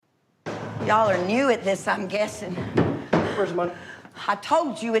Y'all are new at this, I'm guessing. Where's the money? I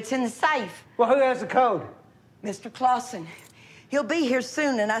told you it's in the safe. Well, who has the code? Mr. Clausen. He'll be here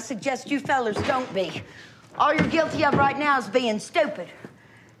soon, and I suggest you fellas don't be. All you're guilty of right now is being stupid.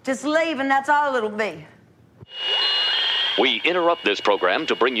 Just leave, and that's all it'll be. We interrupt this program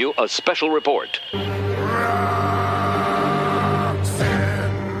to bring you a special report. Springtime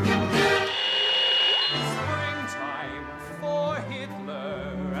for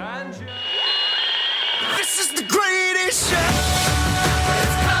Hitler and you. This is the greatest show.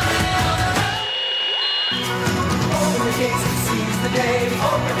 It's coming on the road. Open the gates and seize the day.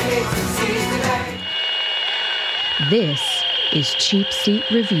 Open the gates and seize the day. This is Cheap Seat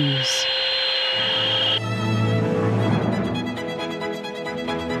Reviews.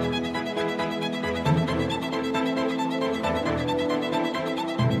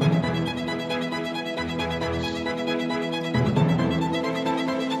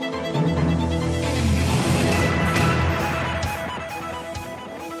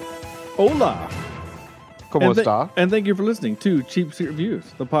 Hola. ¿Cómo está? And thank you for listening to Cheap Seat Reviews,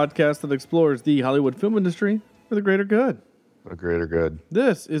 the podcast that explores the Hollywood film industry for the greater good. The greater good.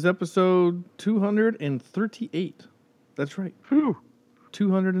 This is episode 238. That's right. Whew.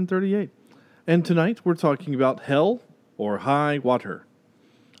 238. And tonight we're talking about Hell or High Water.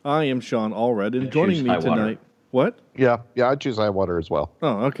 I am Sean Allred, and joining me tonight... What? Yeah, I choose high water as well.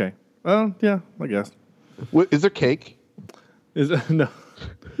 Oh, okay. Yeah, I guess. Is there cake? Is it? No.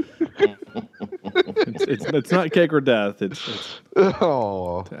 It's not cake or death. It's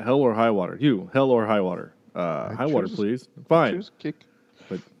Oh. Hell or High Water. You, Hell or High Water. High water, please. Fine. Choose cake.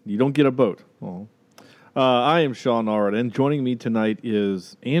 But you don't get a boat. Oh. I am Sean Allred, and joining me tonight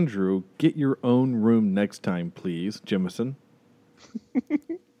is Andrew. Get your own room next time, please, Jemison.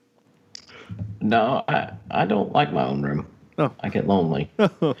 No, I don't like my own room. Oh. I get lonely.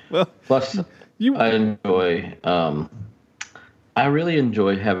 Well, Plus, I really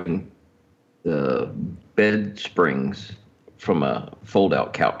enjoy having the bed springs from a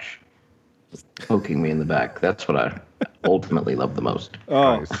fold-out couch poking me in the back. That's what I ultimately love the most.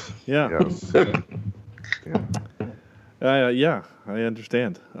 Oh, Nice. yeah. Yes. Yeah. Yeah, I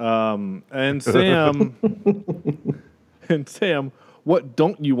understand. And Sam, what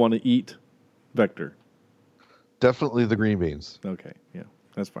don't you want to eat, Vector? Definitely the green beans. Okay, yeah,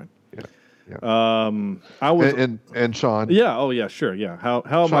 that's fine. Yeah. I was And Sean. Yeah. Oh, yeah. Sure. Yeah. How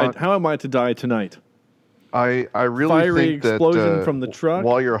am I to die tonight? I really Fiery think that explosion from the truck?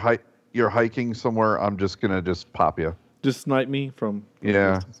 while you're hiking somewhere, I'm just gonna pop you. Just snipe me from.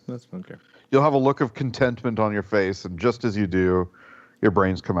 Yeah. That's okay. You'll have a look of contentment on your face, and just as you do, your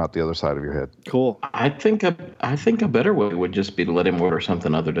brains come out the other side of your head. Cool. I think a better way would just be to let him order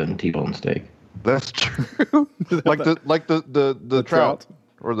something other than T-bone steak. That's true. like the trout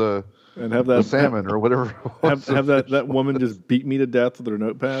or the And have the that salmon or whatever. have that woman just beat me to death with her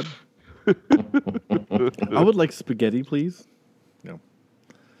notepad. I would like spaghetti, please. No.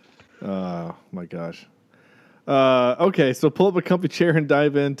 My gosh. Okay, so pull up a comfy chair and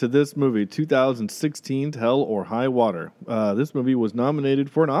dive into this movie, 2016, Hell or High Water. This movie was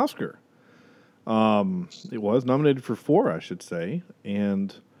nominated for an Oscar. It was nominated for 4, I should say.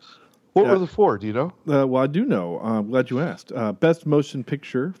 And What were the 4? Do you know? well, I do know. I'm glad you asked. Best Motion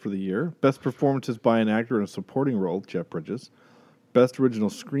Picture for the year. Best Performances by an Actor in a Supporting Role, Jeff Bridges. Best Original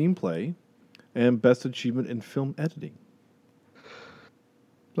Screenplay. And Best Achievement in Film Editing.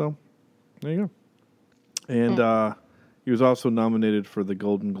 So, there you go. And he was also nominated for the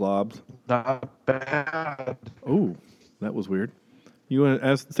Golden Globes. Not bad. Oh, that was weird. You want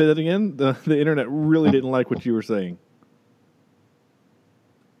to say that again? The internet really didn't like what you were saying.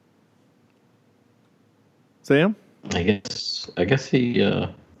 Sam? I guess he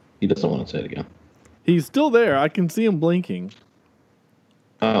doesn't want to say it again. He's still there. I can see him blinking.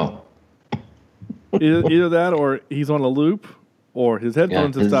 Oh. Either that or he's on a loop or his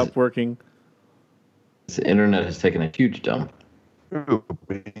headphones have stopped working. The internet has taken a huge dump. I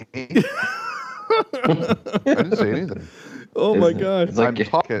didn't say anything. Oh my gosh. It's like I'm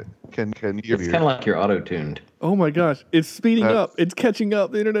talking. Can hear it's you. kind of like you're auto-tuned. Oh my gosh. It's speeding up. It's catching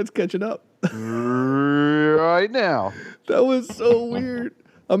up. The internet's catching up. Right now. That was so weird.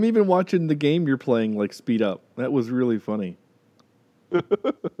 I'm even watching the game you're playing like speed up. That was really funny.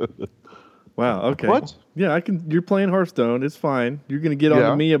 Wow, okay. What? Yeah, you're playing Hearthstone. It's fine. You're going to get on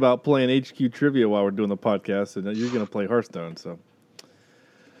to me about playing HQ Trivia while we're doing the podcast, and you're going to play Hearthstone, so.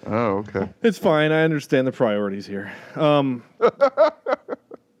 Oh, okay. It's fine. I understand the priorities here.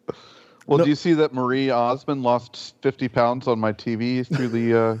 Well, do you see that Marie Osmond lost 50 pounds on my TV through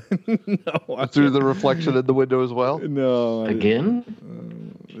the No, through the reflection in the window as well? No. Again?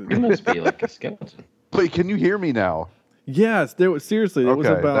 You must be like a skeleton. Wait, can you hear me now? Yes, there was seriously. There was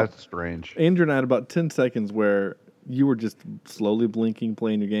Okay, about that's strange. Andrew and I had about 10 seconds where you were just slowly blinking,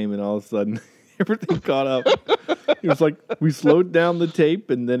 playing your game, and all of a sudden everything caught up. It was like we slowed down the tape,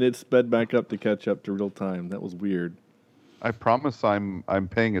 and then it sped back up to catch up to real time. That was weird. I promise I'm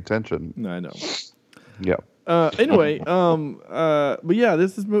paying attention. I know. Yep. Anyway, but yeah,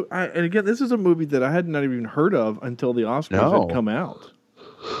 this is and again, this is a movie that I had not even heard of until the Oscars had come out.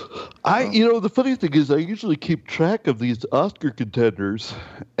 The funny thing is, I usually keep track of these Oscar contenders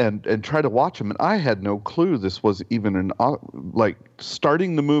and try to watch them, and I had no clue this was even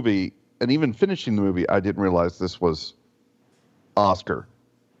starting the movie and even finishing the movie. I didn't realize this was Oscar.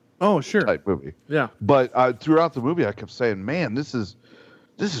 Oh, sure. Type movie. Yeah. But throughout the movie, I kept saying, "Man, this is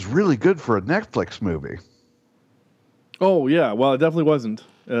really good for a Netflix movie." Oh yeah. Well, it definitely wasn't.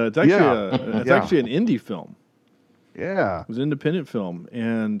 It's actually actually an indie film. Yeah. It was an independent film,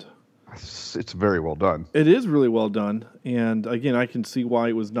 and it's very well done. It is really well done, and again, I can see why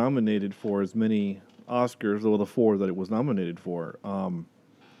it was nominated for as many Oscars, or the 4 that it was nominated for.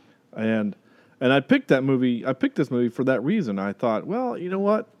 And I picked that movie. I picked this movie for that reason. I thought, well, you know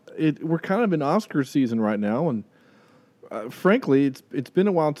what? We're kind of in Oscar season right now, and frankly, it's been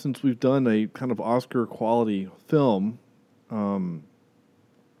a while since we've done a kind of Oscar quality film.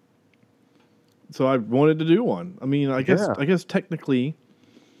 So I wanted to do one. I mean, I guess technically,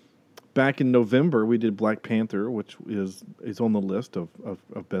 back in November we did Black Panther, which is on the list of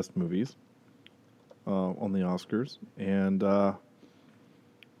best movies on the Oscars, and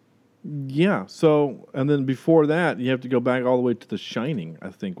yeah. So and then before that, you have to go back all the way to The Shining. I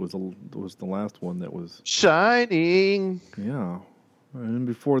think was the last one that was Shining. Yeah, and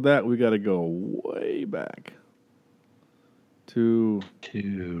before that, we got to go way back to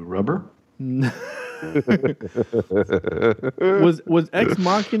Rubber. was Ex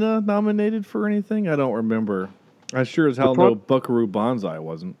Machina nominated for anything? I don't remember. I sure as hell know Buckaroo Banzai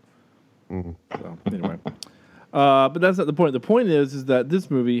wasn't. Mm-hmm. So anyway, but that's not the point. The point is that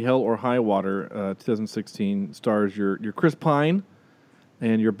this movie, Hell or High Water, 2016, stars your Chris Pine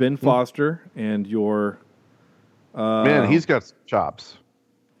and your Ben Foster and your man, he's got chops.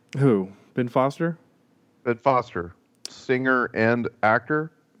 Who? Ben Foster? Ben Foster, singer and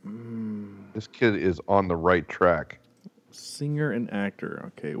actor. This kid is on the right track. Singer and actor.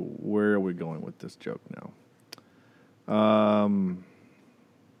 Okay, where are we going with this joke now?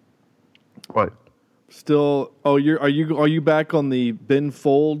 What? Still? Oh, are you back on the Ben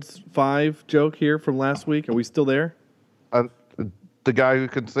Folds 5 joke here from last week? Are we still there? The guy who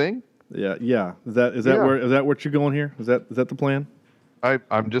can sing? Yeah. Is that what you're going here? Is that the plan?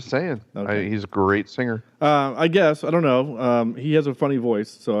 I'm just saying. Okay. He's a great singer. I guess. I don't know. He has a funny voice,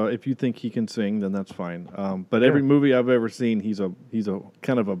 so if you think he can sing, then that's fine. But every movie I've ever seen, he's a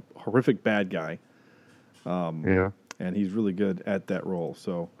kind of a horrific bad guy. And he's really good at that role.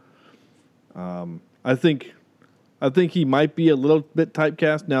 So I think he might be a little bit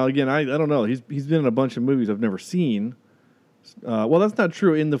typecast. Now, again, I don't know. He's been in a bunch of movies I've never seen. Well, that's not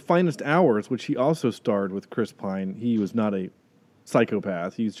true. In The Finest Hours, which he also starred with Chris Pine, he was not a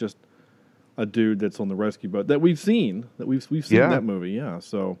psychopath. He's just a dude that's on the rescue boat that we've seen. We've seen that movie. Yeah.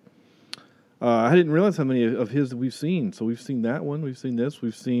 So I didn't realize how many of his we've seen. So we've seen that one. We've seen this.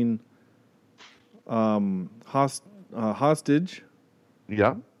 We've seen Hostage.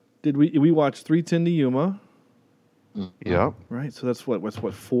 Yeah. Did we watch 3:10 to Yuma? Yeah. Right. So that's what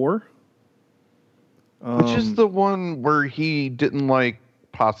 4. Which is the one where he didn't like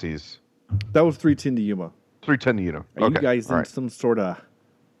posses? That was 3:10 to Yuma. 3:10 to Yuma. Are you guys in some sort of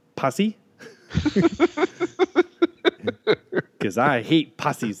posse? Because I hate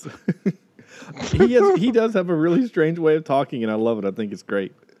posses. He does have a really strange way of talking, and I love it. I think it's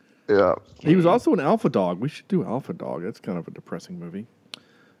great. Yeah. He was also an Alpha Dog. We should do Alpha Dog. That's kind of a depressing movie.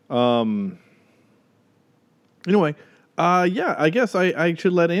 Anyway, I guess I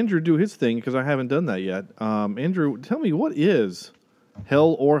should let Andrew do his thing because I haven't done that yet. Andrew, tell me, what is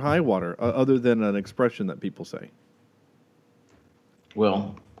Hell or High Water, other than an expression that people say?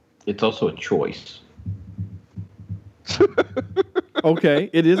 Well, it's also a choice. Okay,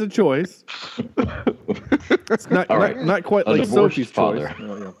 it is a choice. It's not quite like Sophie's father. choice.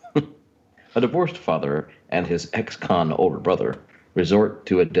 Oh, yeah. A divorced father and his ex-con older brother resort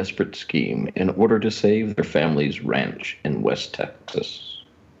to a desperate scheme in order to save their family's ranch in West Texas.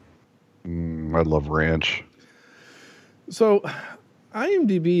 I love ranch. So,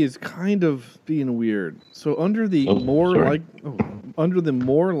 IMDb is kind of being weird. So under the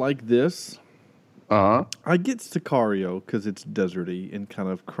more like this, I get Sicario because it's deserty and kind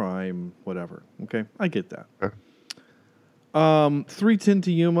of crime, whatever. Okay, I get that. Okay. 3:10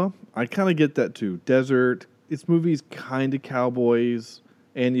 to Yuma. I kind of get that too. Desert. It's movies kind of cowboys,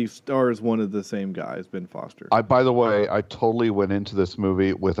 and he stars one of the same guys, Ben Foster. By the way, I totally went into this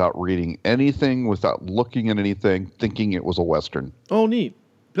movie without reading anything, without looking at anything, thinking it was a Western. Oh, neat.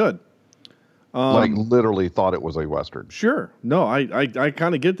 Good. Like literally thought it was a Western. Sure. No, I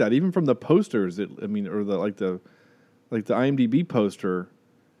kind of get that. Even from the posters, or the IMDb poster,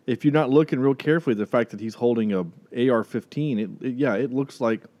 if you're not looking real carefully, the fact that he's holding a AR-15, it looks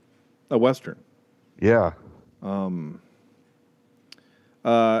like a Western. Yeah. And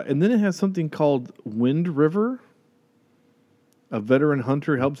then it has something called Wind River. A veteran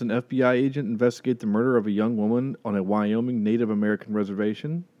hunter helps an FBI agent investigate the murder of a young woman on a Wyoming Native American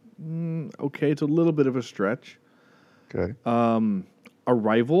reservation. Okay, it's a little bit of a stretch. Okay.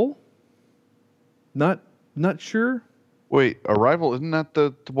 Arrival. Not sure. Wait, Arrival, isn't that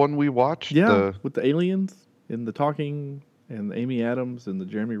the one we watched? Yeah, with the aliens and the talking and the Amy Adams and the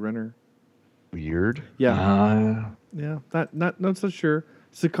Jeremy Renner. Weird. Yeah. Yeah, not so sure.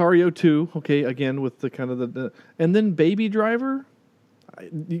 Sicario 2, okay, again with the kind of the and then Baby Driver.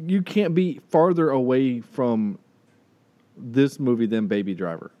 You can't be farther away from this movie than Baby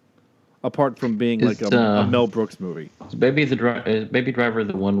Driver, apart from being like a Mel Brooks movie. Is Baby Driver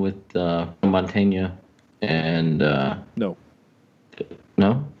the one with Montaigne and No.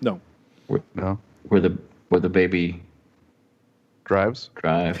 No? No. No. Where the baby drives?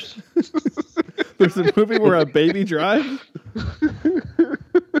 There's a movie where a baby drives?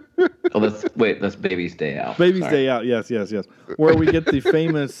 Oh, that's Baby's Day Out. Baby's Day Out, yes. Where we get the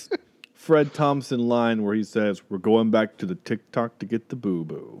famous Fred Thompson line where he says, "We're going back to the TikTok to get the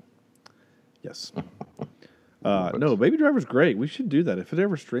boo-boo." Yes. No, Baby Driver's great. We should do that. If it's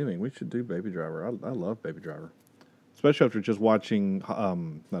ever streaming, we should do Baby Driver. I love Baby Driver. Especially after just watching,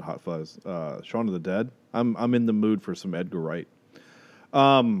 not Hot Fuzz, Shaun of the Dead. I'm in the mood for some Edgar Wright.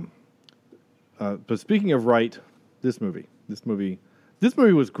 But speaking of Wright, this movie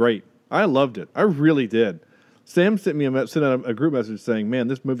was great. I loved it. I really did. Sam sent out a group message saying, "Man,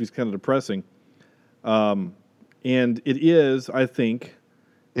 this movie's kind of depressing," and it is. I think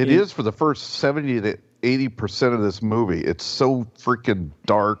it is for the first 70 to 80% of this movie. It's so freaking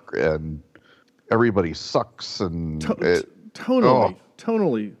dark and everybody sucks and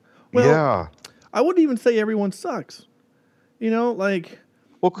tonally. Well, yeah. I wouldn't even say everyone sucks. Like.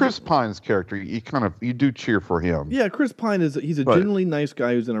 Well, Chris Pine's character, you do cheer for him. Yeah, Chris Pine he's a genuinely nice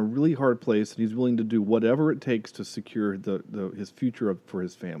guy who's in a really hard place, and he's willing to do whatever it takes to secure his future for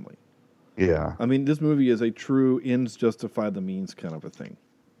his family. Yeah. I mean, this movie is a true ends justify the means kind of a thing.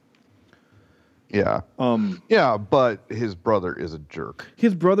 Yeah. Yeah, but his brother is a jerk.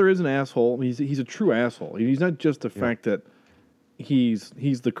 His brother is an asshole. I mean, he's a true asshole. He's not just the fact that he's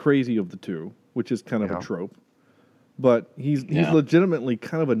the crazy of the two, which is kind of a trope. But he's legitimately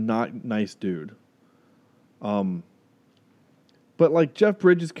kind of a not nice dude. But like Jeff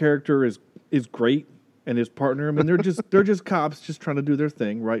Bridges' character is great, and his partner. I mean, they're just cops just trying to do their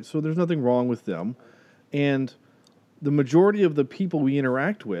thing, right? So there's nothing wrong with them. And the majority of the people we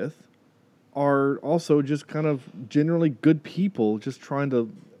interact with are also just kind of generally good people, just trying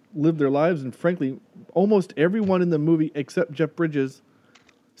to live their lives. And frankly, almost everyone in the movie except Jeff Bridges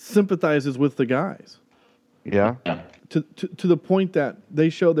sympathizes with the guys. Yeah. To the point that they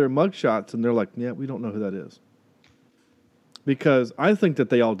show their mugshots and they're like, yeah, we don't know who that is. Because I think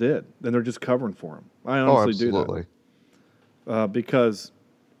that they all did, and they're just covering for him. I honestly do that. Because,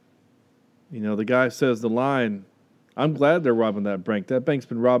 the guy says the line, "I'm glad they're robbing that bank. That bank's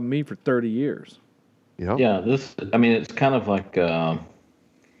been robbing me for 30 years." Yep. Yeah, it's kind of like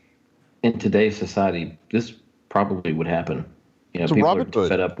in today's society, this probably would happen. People are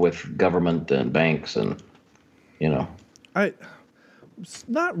fed up with government and banks and, It's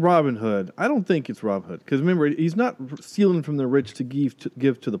not Robin Hood. I don't think it's Robin Hood. Because remember, he's not stealing from the rich to give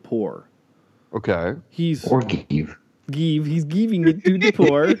to the poor. Okay. He's give. He's giving it to the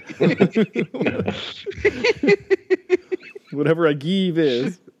poor. Whatever a give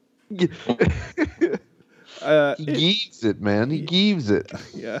is. He gives it, man. He gives it.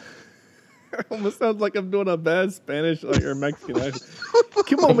 Yeah. Almost sounds like I'm doing a bad Spanish or Mexican accent.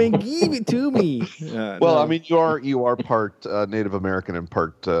 Come on, man, give it to me. Well, I mean, you are part Native American and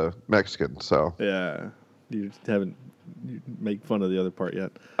part Mexican, so yeah. You just haven't make fun of the other part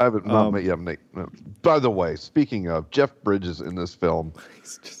yet. I haven't. By the way, speaking of Jeff Bridges in this film,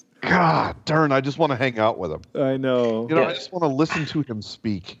 he's just God darn! I just want to hang out with him. I know. I just want to listen to him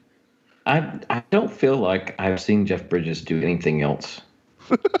speak. I don't feel like I've seen Jeff Bridges do anything else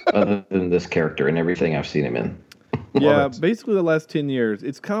other than this character and everything I've seen him in. Yeah, basically the last 10 years.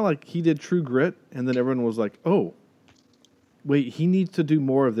 It's kind of like he did True Grit, and then everyone was like, oh, wait, he needs to do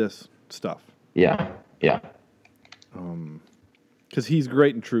more of this stuff. Yeah. Because he's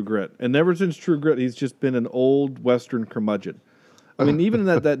great in True Grit. And ever since True Grit, he's just been an old Western curmudgeon. I mean, even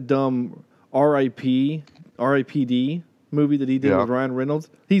in that dumb R.I.P.D. movie that he did with Ryan Reynolds,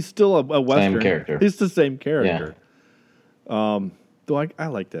 he's still a Western. Same character. He's the same character. Yeah. Though I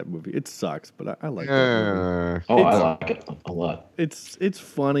like that movie. It sucks, but I like that movie. Oh, I like it a lot. It's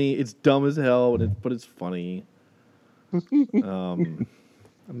funny. It's dumb as hell, but it's funny. I mean,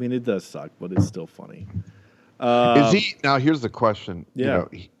 it does suck, but it's still funny. Is he now? Here's the question. Yeah.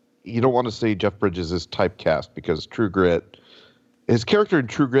 You don't want to say Jeff Bridges is typecast because True Grit, his character in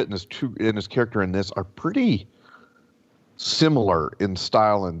True Grit and his character in this are pretty similar in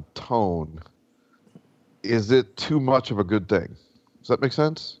style and tone. Is it too much of a good thing? Does that make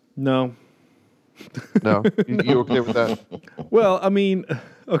sense? No. No. You okay with that? Well, I mean,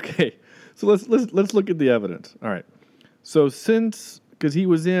 okay. So let's look at the evidence. All right. So because he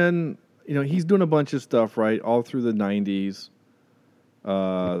was in, he's doing a bunch of stuff, right, all through the 90s.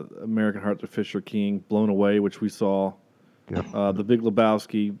 American Heart, The Fisher King, Blown Away, which we saw. Yeah. The Big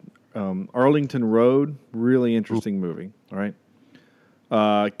Lebowski, Arlington Road, really interesting movie. All right.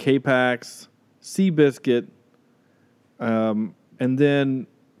 K-Pax, Seabiscuit, and then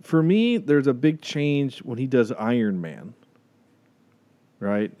for me, there's a big change when he does Iron Man.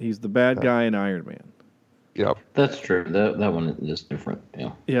 Right, he's the bad guy in Iron Man. Yep, that's true. That one is different.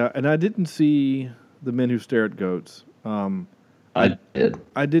 Yeah. Yeah, and I didn't see The Men Who Stare at Goats. I did.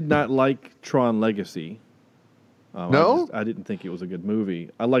 I did not like Tron Legacy. No, I didn't think it was a good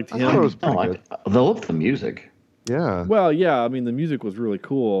movie. I liked him. I thought it was pretty good. I love the music. Yeah. Well, yeah. I mean, the music was really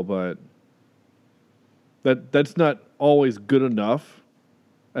cool, but that's not always good enough.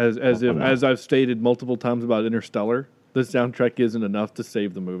 As I've stated multiple times about Interstellar, the soundtrack isn't enough to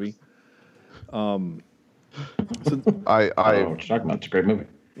save the movie. So what you're talking about? It's a great movie.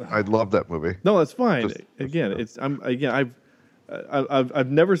 I love that movie. No, that's fine.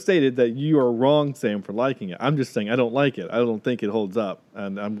 I've never stated that you are wrong, Sam, for liking it. I'm just saying I don't like it. I don't think it holds up,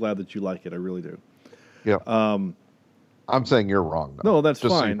 and I'm glad that you like it. I really do. Yeah. I'm saying you're wrong, though. No, that's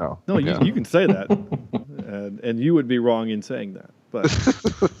fine. So No, you can say that, and you would be wrong in saying that. But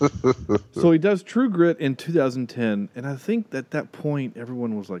so he does True Grit in 2010, and I think at that point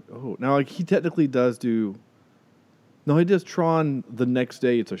everyone was like, "Oh, now he technically does do." No, he does Tron the next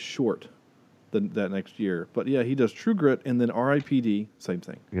day. It's a short, that next year. But yeah, he does True Grit and then R.I.P.D. Same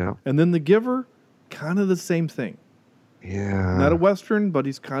thing. Yeah. And then The Giver, kind of the same thing. Yeah. Not a Western, but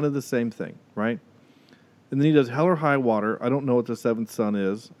he's kind of the same thing, right? And then he does Hell or High Water. I don't know what The Seventh Son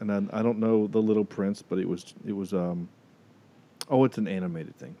is, and I don't know The Little Prince, but it was it's an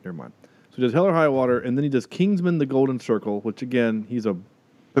animated thing. Never mind. So he does Hell or High Water, and then he does Kingsman: The Golden Circle, which again he's a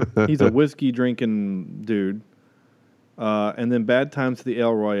whiskey drinking dude. And then Bad Times to the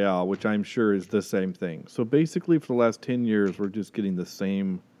El Royale, which I'm sure is the same thing. So basically, for the last 10 years, we're just getting the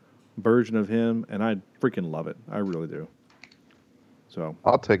same version of him, and I freaking love it. I really do. So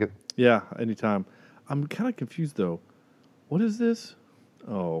I'll take it. Yeah, anytime. I'm kind of confused though. What is this?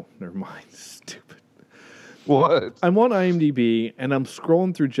 Oh, never mind. Stupid. What? I'm on IMDb and I'm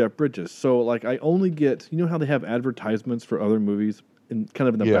scrolling through Jeff Bridges. So like I only get, how they have advertisements for other movies in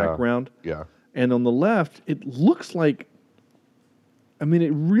the background. Yeah. And on the left, it looks like,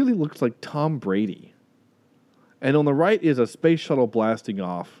 it really looks like Tom Brady. And on the right is a space shuttle blasting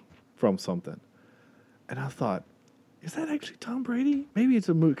off from something. And I thought, is that actually Tom Brady? Maybe it's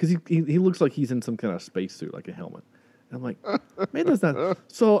a movie, because he looks like he's in some kind of spacesuit, like a helmet. And I'm like, maybe that's not.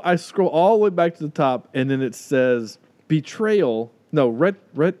 So I scroll all the way back to the top, and then it says Betrayal. No, what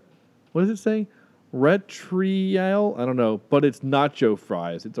does it say? Retrial? I don't know, but it's nacho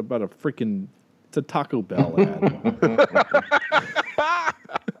fries. It's about it's a Taco Bell ad.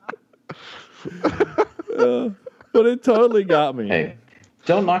 But it totally got me. Hey,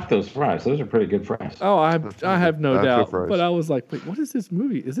 don't knock those fries. Those are pretty good fries. Oh, I have no doubt. But I was like, wait, what is this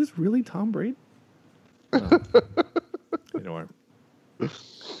movie? Is this really Tom Brady? Anyway.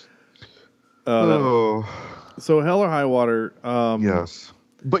 So Hell or High Water. Yes.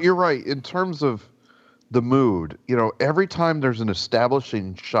 But you're right. In terms of the mood, every time there's an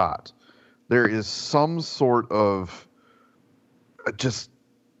establishing shot, there is some sort of just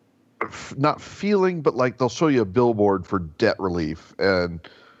not feeling, but like they'll show you a billboard for debt relief, and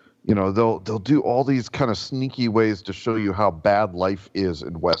they'll do all these kind of sneaky ways to show you how bad life is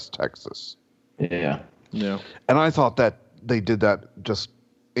in West Texas. Yeah. And I thought that they did that just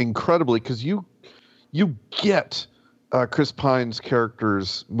incredibly, because you get Chris Pine's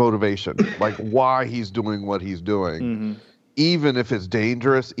character's motivation, like why he's doing what he's doing, even if it's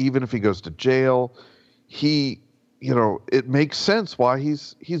dangerous, even if he goes to jail, he it makes sense why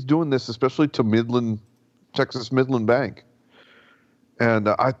he's doing this, especially to Texas Midland Bank. And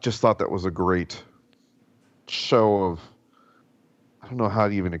I just thought that was a great show of, I don't know how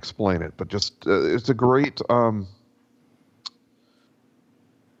to even explain it, but just it's a great way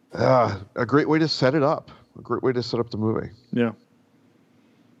to set it up. A great way to set up the movie. Yeah.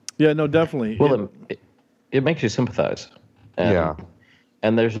 Yeah, no, definitely. Well, it makes you sympathize. And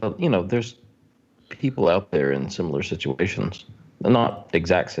there's there's people out there in similar situations. They're not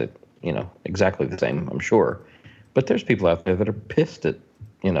exactly the same, I'm sure. But there's people out there that are pissed at,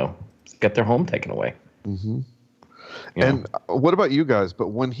 got their home taken away. Mm-hmm. And what about you guys? But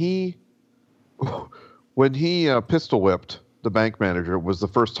when he pistol whipped the bank manager, it was the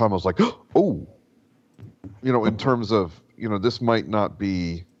first time I was like, oh, in terms of, this might not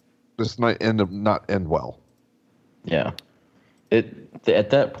end well. Yeah. At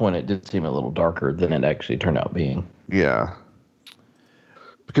that point, it did seem a little darker than it actually turned out being. Yeah.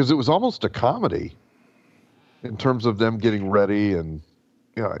 Because it was almost a comedy in terms of them getting ready and,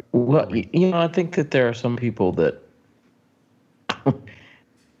 Well, I think that there are some people that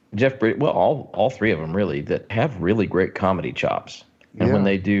Jeff Bridges, well, all three of them really, that have really great comedy chops. And when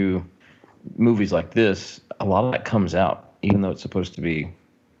they do movies like this, a lot of that comes out, even though it's supposed to be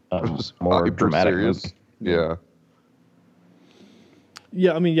more dramatic. Serious. Yeah.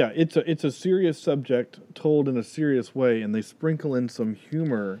 Yeah, I mean, it's a serious subject told in a serious way, and they sprinkle in some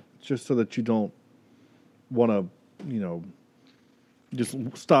humor just so that you don't want to, just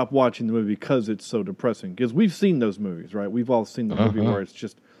stop watching the movie because it's so depressing. Because we've seen those movies, right? We've all seen the movie where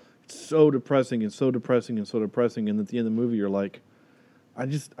it's so depressing and so depressing and so depressing, and at the end of the movie, you're like, I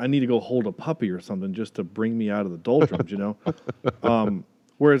need to go hold a puppy or something just to bring me out of the doldrums,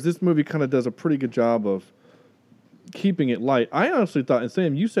 Whereas this movie kind of does a pretty good job of keeping it light. I honestly thought, and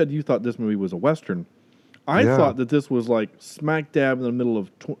Sam, you said you thought this movie was a Western. I thought that this was like smack dab in the middle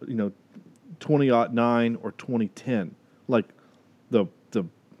of 2009 or 2010, like the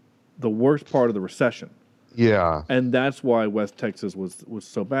worst part of the recession. Yeah. And that's why West Texas was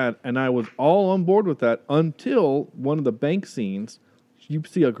so bad. And I was all on board with that until one of the bank scenes, you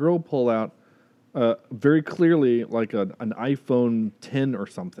see a girl pull out very clearly like an iPhone 10 or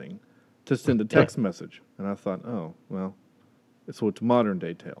something to send a text message. And I thought, oh, well, so it's modern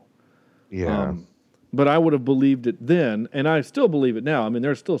day tale. Yeah. But I would have believed it then, and I still believe it now. I mean,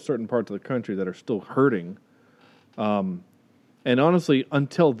 there's still certain parts of the country that are still hurting. And honestly,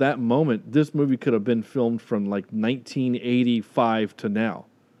 until that moment, this movie could have been filmed from like 1985 to now.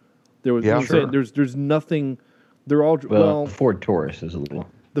 There was there's nothing. They're all well. Ford Taurus is a little.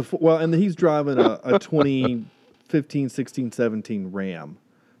 And he's driving a 2015, 16, 17 Ram.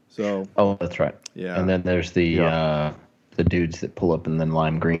 So. Oh, that's right. Yeah. And then there's the dudes that pull up in the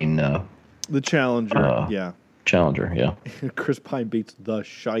lime green. The Challenger. Challenger. Yeah. Chris Pine beats the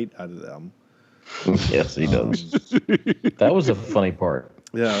shite out of them. Yes, he does. That was a funny part.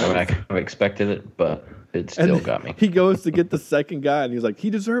 Yeah. I mean, I kind of expected it, but it still got me. He goes to get the second guy, and he's like, he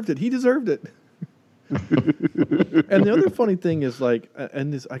deserved it. He deserved it. And the other funny thing is, like,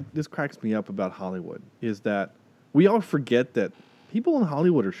 and this cracks me up about Hollywood, is that we all forget that people in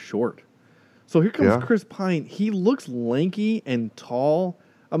Hollywood are short. So here comes Chris Pine. He looks lanky and tall.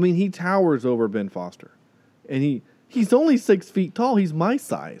 I mean, he towers over Ben Foster. And he's only 6 feet tall. He's my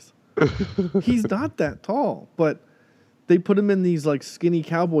size. He's not that tall, but they put him in these like skinny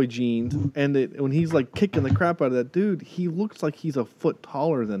cowboy jeans, and when he's like kicking the crap out of that dude, he looks like he's a foot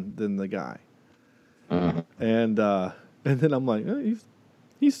taller than the guy. And then I'm like,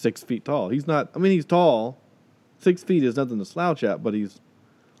 he's 6 feet tall. He's not. I mean, he's tall. 6 feet is nothing to slouch at, but he's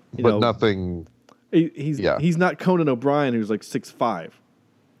nothing. He's not Conan O'Brien, who's like 6'5"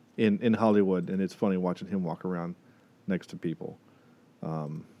 in Hollywood, and it's funny watching him walk around next to people.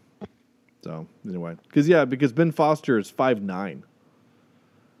 So anyway, because Ben Foster is 5'9".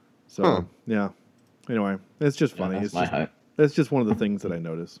 So yeah. Anyway, it's just funny. That's my height. That's just one of the things that I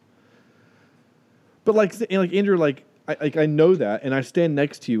notice. But like Andrew, like I know that, and I stand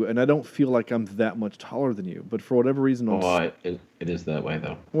next to you, and I don't feel like I'm that much taller than you. But for whatever reason, it is that way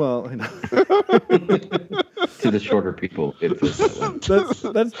though. Well, I know. To the shorter people, it feels that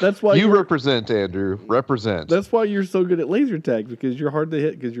way. That's why you represent, Andrew. Represent. That's why you're so good at laser tag, because you're hard to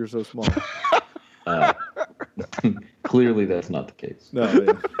hit because you're so small. Clearly, that's not the case.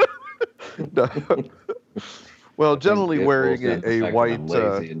 No. No. Well, generally wearing a white I'm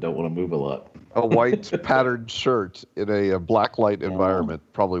lazy and don't want to move a lot. A white patterned shirt in a black light environment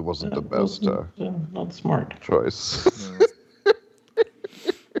probably wasn't the best. Not smart choice.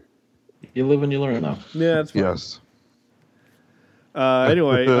 You live and you learn, though. Yeah, that's fine. Yes.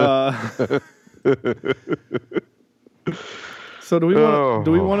 Anyway, So do we want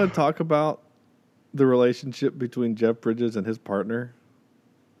Oh. to talk about the relationship between Jeff Bridges and his partner?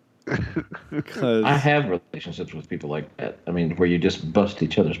 Because I have relationships with people like that. I mean, where you just bust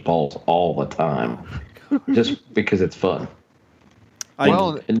each other's balls all the time, just because it's fun.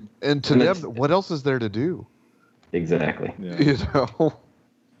 Well, And- and to and them, it's- what else is there to do? Exactly. yeah. You know?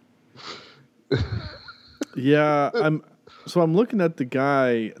 Yeah, I'm looking at the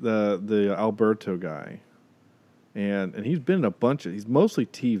guy, the Alberto guy, and he's been in he's mostly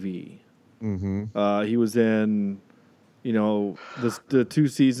TV. Mm-hmm. He was in, the 2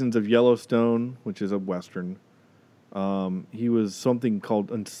 seasons of Yellowstone, which is a Western. He was something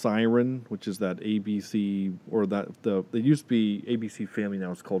called Siren, which is that ABC, or they used to be ABC Family,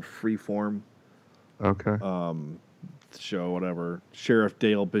 now it's called Freeform Okay. show, whatever. Sheriff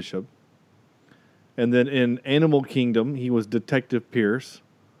Dale Bishop. And then in Animal Kingdom, he was Detective Pierce.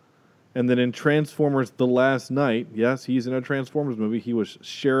 And then in Transformers The Last Night, yes, he's in a Transformers movie, he was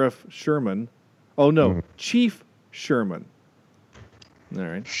Sheriff Sherman. Oh, no, Chief Sherman. All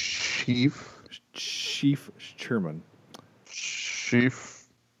right. Chief. Sherman. Chief.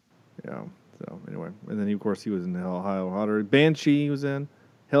 Yeah. So, anyway. And then, of course, he was in Hell, High Hotter. Banshee, he was in.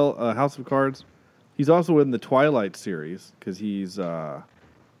 House of Cards. He's also in the Twilight series, because he's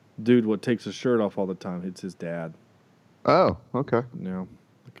dude what takes his shirt off all the time. It's his dad. Oh, okay. No,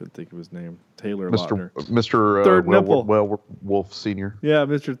 I couldn't think of his name. Taylor Mr. Lautner. Mr. Third nipple. Wolf Senior. Yeah,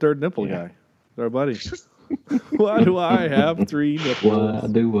 Mr. Third Nipple guy. Our buddy. Why do I have 3 nipples? Why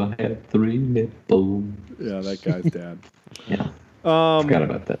do I have 3 nipples? Yeah, that guy's dad. Yeah. Forgot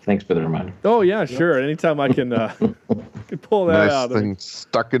about that. Thanks for the reminder. Oh yeah, sure. Anytime I can, can pull that Nice out. thing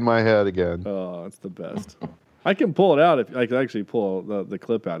stuck in my head again. Oh, it's the best. I can pull it out if I could actually pull the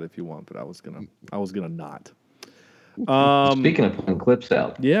clip out if you want, but I was gonna not. Speaking of pulling clips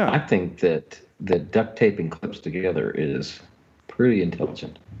out, Yeah. I think that duct taping clips together is pretty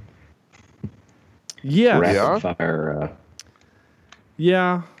intelligent. Yeah, Rapid fire.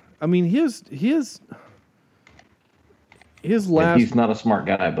 yeah. I mean, his And last. he's not a smart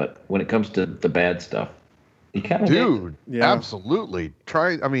guy, but when it comes to the bad stuff, he kind of Dude, Yeah. absolutely.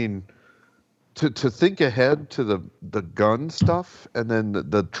 I mean, to think ahead to the gun stuff and then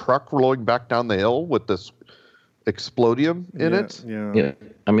the truck rolling back down the hill with this explodium in it. Yeah. Yeah,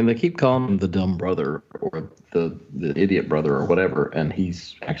 I mean, they keep calling him the dumb brother or the idiot brother or whatever, and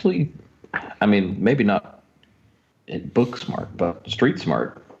he's actually, I mean, maybe not book smart, but street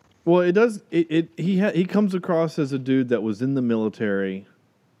smart. Well, it does. He comes across as a dude that was in the military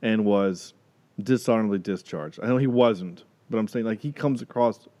and was dishonorably discharged. I know he wasn't, but I'm saying like he comes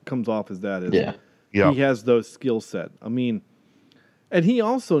off as that. Yeah. Yeah. He has those skill set. I mean, and he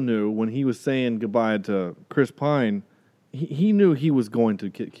also knew when he was saying goodbye to Chris Pine, he knew he was going to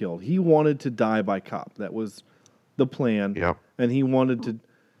get killed. He wanted to die by cop. That was the plan. Yep. And he wanted to.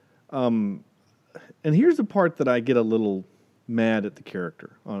 And here's the part that I get a little mad at the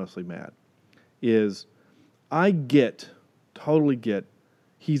character. Honestly, mad is I totally get.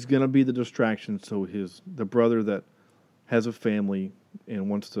 He's gonna be the distraction. So the brother that has a family and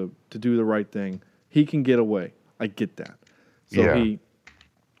wants to do the right thing, he can get away. I get that. So Yeah.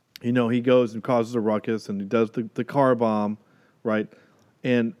 he goes and causes a ruckus and he does the car bomb, right?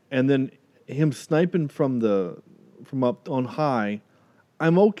 And then him sniping from up on high,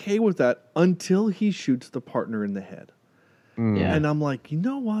 I'm okay with that until he shoots the partner in the head. Yeah. And I'm like, you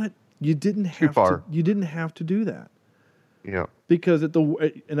know what? You didn't have far. You didn't have to do that. Yeah. Because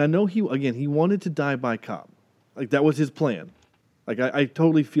and I know he wanted to die by cop. Like that was his plan. Like I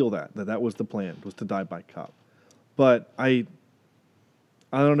totally feel that was the plan, was to die by cop. But I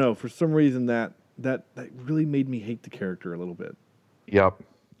don't know, for some reason that really made me hate the character a little bit. Yep.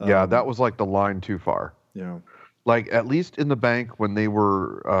 Yeah, that was like the line too far. Yeah. Like at least in the bank when they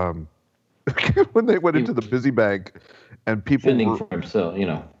were when they went into the busy bank and people Fending were, for himself,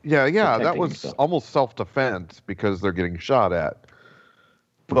 yeah, that protecting was himself. almost self-defense because they're getting shot at.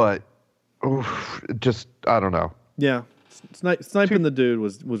 But oof, just I don't know. Yeah. Sniping the dude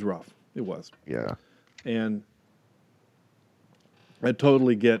was rough. It was. Yeah. And I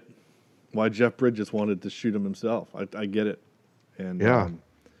totally get why Jeff Bridges wanted to shoot him himself. I get it. And Yeah.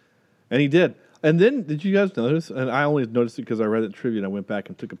 And he did. And then, did you guys notice? And I only noticed it because I read it in trivia and I went back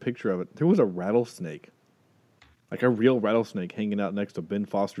and took a picture of it. There was a rattlesnake, like a real rattlesnake, hanging out next to Ben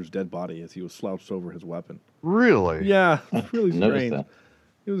Foster's dead body as he was slouched over his weapon. Really? Yeah, it's really Noticed strange. that.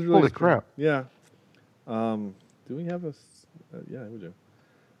 It was really Holy strange. crap. Yeah. Do we have yeah, we do.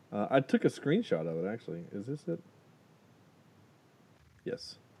 I took a screenshot of it actually. Is this it?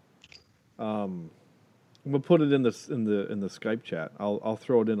 Yes. I'm gonna put it in the Skype chat. I'll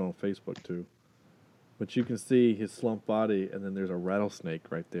throw it in on Facebook too. but you can see his slumped body, and then there's a rattlesnake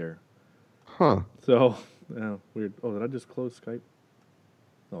right there. Huh. So, yeah, weird. Oh, did I just close Skype?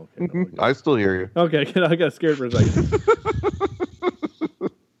 Oh, okay. No, I still hear you. okay, I got scared for a second.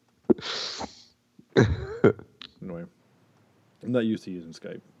 Anyway, I'm not used to using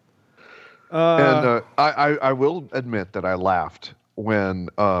Skype. And I will admit that I laughed when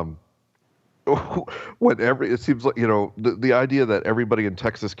it seems like, the idea that everybody in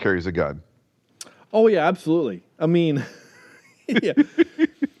Texas carries a gun. Oh yeah, absolutely. I mean, yeah.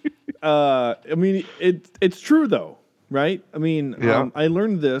 It's true though, right? I mean, Yeah. I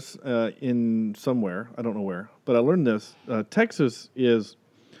learned this in somewhere, I don't know where, but I learned this. Texas is,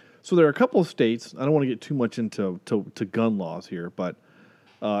 so there are a couple of states. I don't want to get too much into gun laws here, but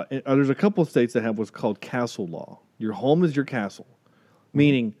there's a couple of states that have what's called castle law. Your home is your castle,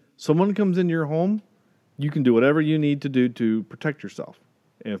 meaning someone comes into your home, you can do whatever you need to do to protect yourself.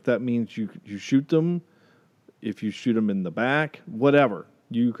 And if that means you shoot them, if you shoot them in the back, whatever,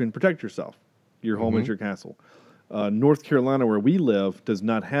 you can protect yourself. Your home is your castle. North Carolina, where we live, does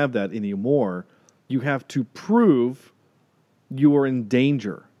not have that anymore. You have to prove you are in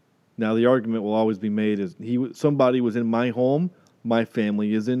danger. Now, the argument will always be made is somebody was in my home, my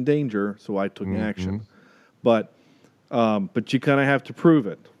family is in danger, so I took action. But you kind of have to prove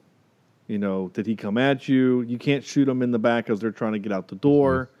it. Did he come at you? You can't shoot them in the back as they're trying to get out the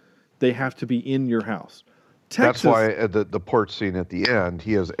door. They have to be in your house. Texas, that's why at the porch scene at the end,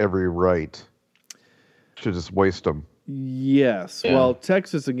 he has every right to just waste them. Yes. Yeah. Well,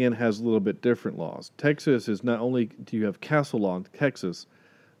 Texas, again, has a little bit different laws. Texas is not only do you have castle law in Texas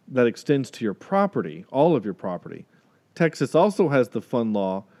that extends to your property, all of your property. Texas also has the fun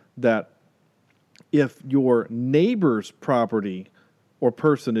law that if your neighbor's property or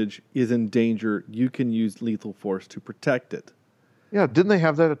personage is in danger, you can use lethal force to protect it. Yeah, didn't they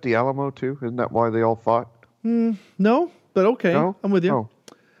have that at the Alamo too? Isn't that why they all fought? No, but okay, no? I'm with you. Oh.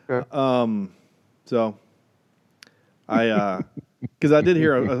 Okay. So I, because I did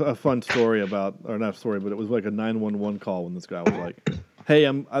hear a fun story about, or not story, but it was like a 911 call when this guy was like, "Hey,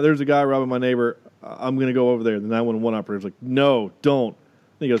 there's a guy robbing my neighbor. I'm going to go over there." The 911 operator's like, "No, don't."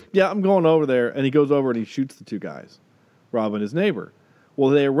 And he goes, "Yeah, I'm going over there." And he goes over and he shoots the two guys robbing his neighbor. Well,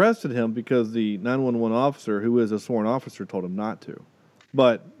 they arrested him because the 911 officer, who is a sworn officer, told him not to.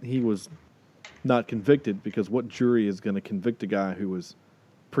 But he was not convicted because what jury is going to convict a guy who was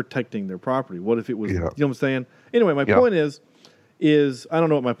protecting their property? What if it was, you know what I'm saying? Anyway, my point is I don't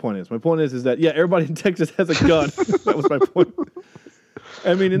know what my point is. My point is that, yeah, everybody in Texas has a gun. That was my point.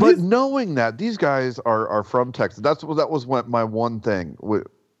 I mean, knowing that these guys are from Texas, that was my one thing with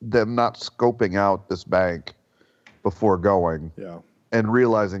them not scoping out this bank before going. Yeah. And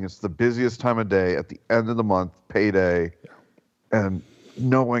realizing it's the busiest time of day at the end of the month, payday, and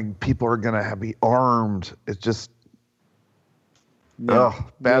knowing people are going to be armed. It's just,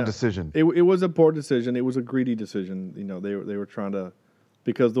 bad decision. It was a poor decision. It was a greedy decision. They were trying to,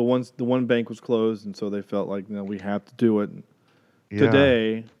 because the one bank was closed, and so they felt like, we have to do it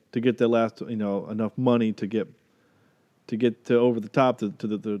today to get the last, enough money to get to over the top to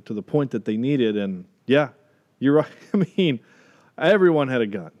the point that they needed. And yeah, you're right. I mean, everyone had a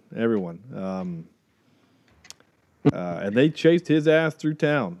gun. Everyone. And they chased his ass through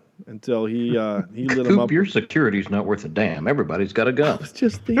town until he lit him up. Your security's not worth a damn. Everybody's got a I gun. was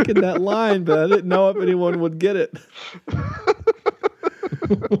just thinking that line, but I didn't know if anyone would get it.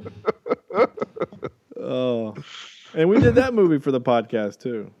 Oh. And we did that movie for the podcast,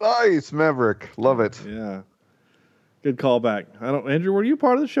 too. Nice, Maverick. Love it. Yeah. Good callback. Andrew, were you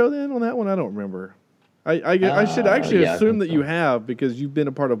part of the show then on that one? I don't remember. I should actually assume that you have, because you've been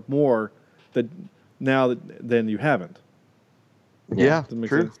a part of more than you haven't. Yeah,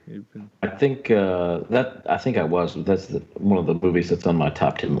 true. I think I was. That's one of the movies that's on my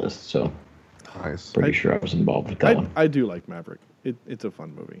top 10 list. So, nice. Pretty sure I was involved with that one. I do like Maverick. It's a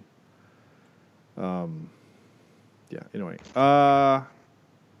fun movie. Yeah. Anyway, what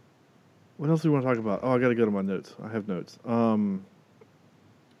else do we want to talk about? Oh, I got to go to my notes. I have notes.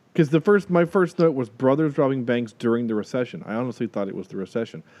 Because my first note was brothers robbing banks during the recession. I honestly thought it was the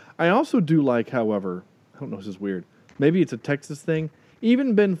recession. I also do like, however, I don't know if this is weird. Maybe it's a Texas thing.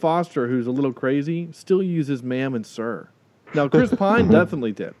 Even Ben Foster, who's a little crazy, still uses ma'am and sir. Now, Chris Pine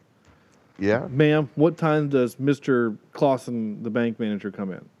definitely did. Yeah. Ma'am, what time does Mr. Clausen, the bank manager,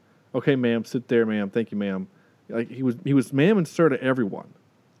 come in? Okay, ma'am, sit there, ma'am. Thank you, ma'am. Like he was ma'am and sir to everyone.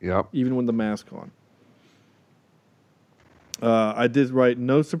 Yep. Even with the mask on. I did write,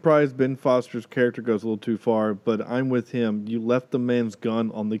 no surprise Ben Foster's character goes a little too far, but I'm with him. You left the man's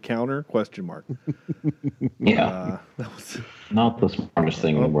gun on the counter? ? Yeah. That was, Not the smartest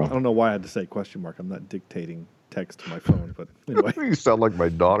thing in the I world. don't know why I had to say ? I'm not dictating text to my phone, but anyway. You sound like my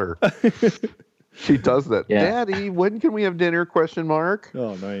daughter. She does that. Yeah. Daddy, when can we have dinner? ?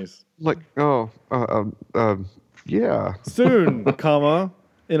 Oh, nice. Like, yeah. Soon, comma,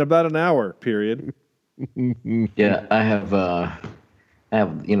 in about an hour, period. Yeah, I have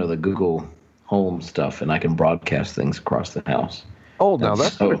the Google Home stuff, and I can broadcast things across the house. Oh, now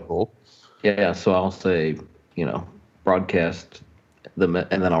that's So- pretty cool. Yeah, so I'll say, broadcast and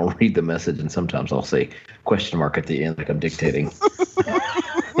then I'll read the message, and sometimes I'll say ? At the end, like I'm dictating.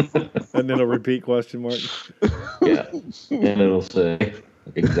 And then it'll repeat ? Yeah, and it'll say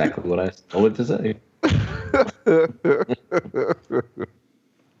exactly what I told it to say.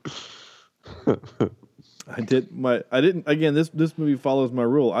 This movie follows my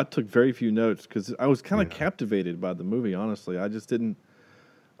rule. I took very few notes because I was kind of captivated by the movie, honestly. I just didn't,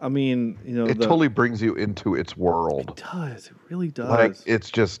 It totally brings you into its world. It does. It really does. Like, it's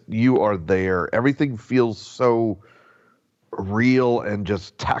just, you are there. Everything feels so real and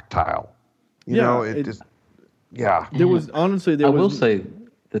just tactile. There was, honestly, I will say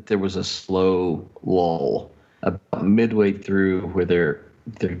that there was a slow lull about midway through where they're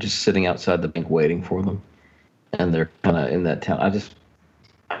just sitting outside the bank waiting for them, and they're kind of in that town.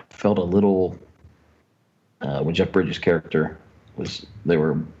 I felt a little when Jeff Bridges' character they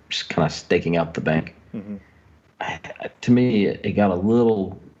were just kind of staking out the bank. Mm-hmm. To me, it got there's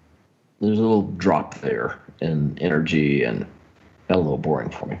a little drop there in energy, and got a little boring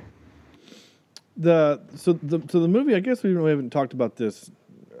for me. The movie, I guess we really haven't talked about this.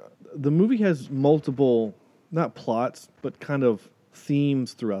 The movie has multiple, not plots, but kind of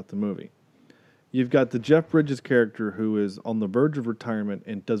themes throughout the movie. You've got the Jeff Bridges character who is on the verge of retirement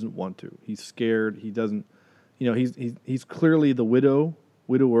and doesn't want to. He's scared. He doesn't, he's clearly the widower.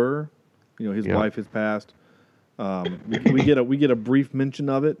 His wife has passed. We get a brief mention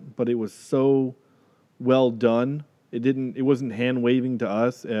of it, but it was so well done. It wasn't hand waving to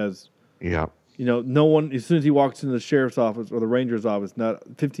us as no one, as soon as he walks into the sheriff's office or the ranger's office, not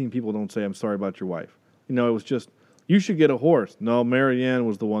 15 people don't say, "I'm sorry about your wife." It was just, you should get a horse. No, Marianne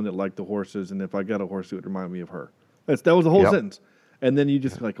was the one that liked the horses, and if I got a horse, it would remind me of her. That was the whole sentence. And then you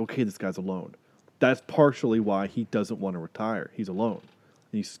just like, okay, this guy's alone. That's partially why he doesn't want to retire. He's alone.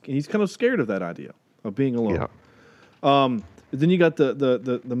 He's kind of scared of that idea of being alone. Yeah. Then you got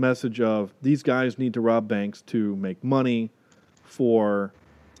the message of these guys need to rob banks to make money for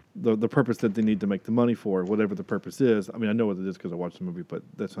the purpose that they need to make the money for, whatever the purpose is. I know what it is because I watched the movie, but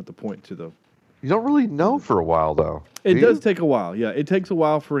that's not the point to the... You don't really know for a while, though. It does take a while, yeah. It takes a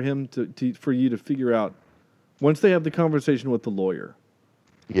while for him for you to figure out, once they have the conversation with the lawyer.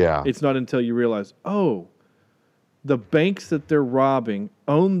 Yeah. It's not until you realize, oh, the banks that they're robbing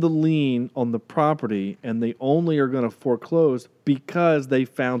own the lien on the property, and they only are going to foreclose because they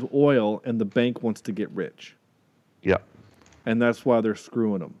found oil and the bank wants to get rich. Yeah. And that's why they're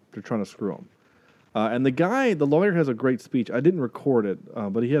screwing them. They're trying to screw them. And the lawyer has a great speech. I didn't record it,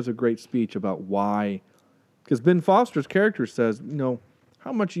 but he has a great speech about why. Because Ben Foster's character says,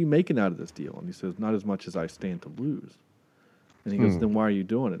 how much are you making out of this deal? And he says, not as much as I stand to lose. And he goes, then why are you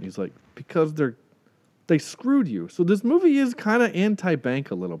doing it? And he's like, because they screwed you. So this movie is kind of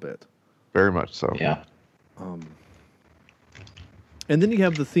anti-bank a little bit. Very much so. Yeah. And then you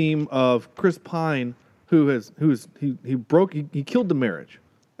have the theme of Chris Pine, he killed the marriage,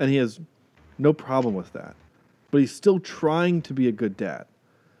 and he has no problem with that, but he's still trying to be a good dad.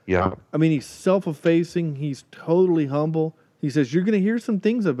 Yeah. He's self-effacing. He's totally humble. He says, you're going to hear some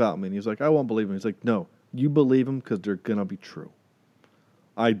things about me. And he's like, I won't believe him. He's like, no, you believe him because they're going to be true.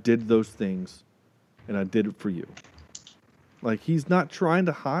 I did those things, and I did it for you. Like, he's not trying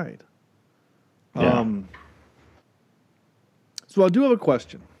to hide. Yeah. So I do have a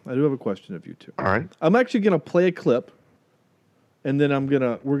question. of you two. All right. I'm actually going to play a clip, and then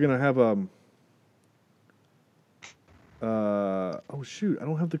we're going to have oh shoot, I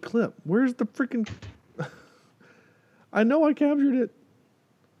don't have the clip. Where's the freaking I know I captured it.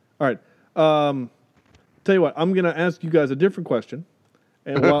 All right. Tell you what, I'm going to ask you guys a different question.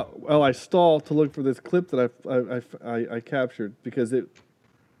 And while I stall to look for this clip that I captured, because it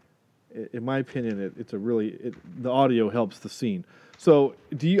in my opinion, the audio helps the scene. So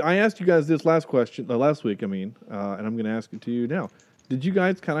I asked you guys this last week, and I'm going to ask it to you now. Did you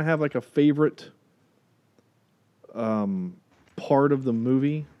guys kind of have like a favorite part of the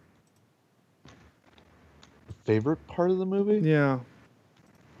movie? Favorite part of the movie? Yeah.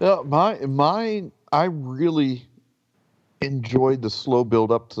 Mine, I really enjoyed the slow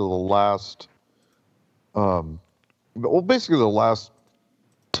build up to the last, basically the last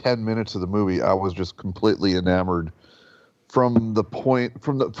 10 minutes of the movie. I was just completely enamored from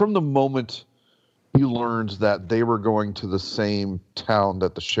the moment you learned that they were going to the same town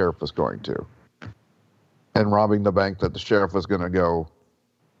that the sheriff was going to, and robbing the bank that the sheriff was going to go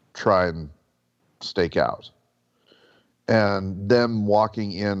try and stake out, and them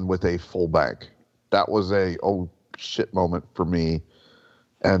walking in with a full bank. That was a oh shit moment for me,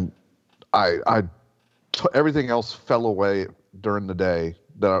 and everything else fell away during the day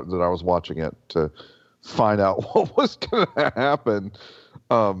that I was watching it to find out what was going to happen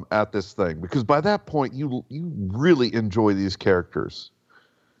at this thing, because by that point you really enjoy these characters,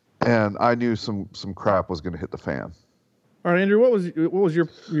 and I knew some crap was going to hit the fan. All right, Andrew, what was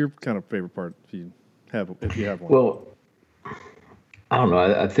your kind of favorite part, if you have one? Well, I don't know.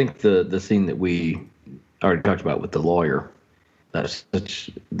 I think the scene that we already talked about with the lawyer, that's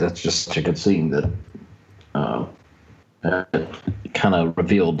just such a good scene that kind of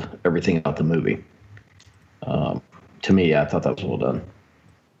revealed everything about the movie. To me, I thought that was well done.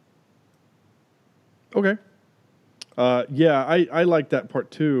 Okay. Yeah, I like that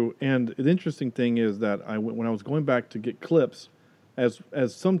part too. And the interesting thing is that when I was going back to get clips, as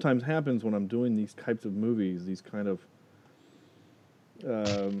sometimes happens when I'm doing these types of movies, these kind of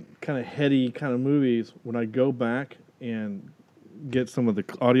heady kind of movies, when I go back and get some of the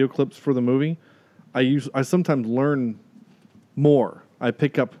audio clips for the movie, I sometimes learn more. I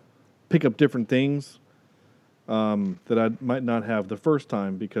pick up different things that I might not have the first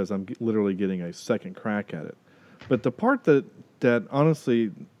time because I'm literally getting a second crack at it. But the part that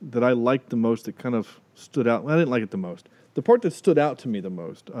honestly that I liked the most, that kind of stood out, I didn't like it the most. The part that stood out to me the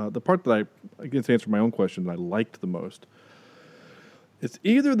most, the part that I guess to answer my own question, that I liked the most, it's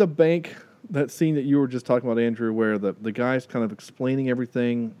either the bank, that scene that you were just talking about, Andrew, where the guy's kind of explaining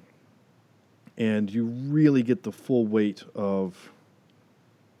everything and you really get the full weight of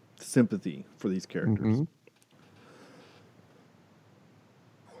sympathy for these characters. Mm-hmm.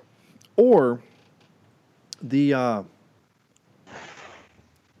 Or the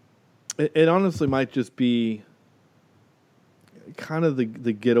it honestly might just be kind of the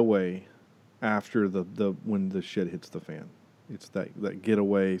getaway after the when the shit hits the fan. It's that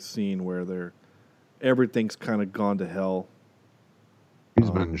getaway scene where everything's kind of gone to hell.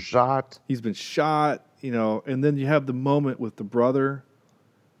 He's been shot. He's been shot, and then you have the moment with the brother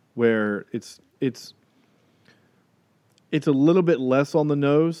where it's a little bit less on the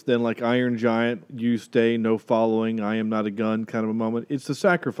nose than like Iron Giant, you stay, no following, I am not a gun kind of a moment. It's the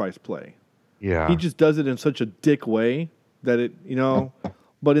sacrifice play. Yeah. He just does it in such a dick way that it,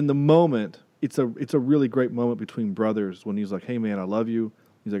 but in the moment, it's a really great moment between brothers when he's like, hey man, I love you.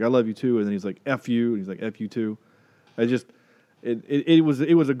 He's like, I love you too. And then he's like, F you. And he's like, F you too. It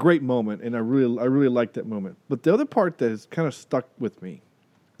was a great moment, and I really liked that moment. But the other part that has kind of stuck with me,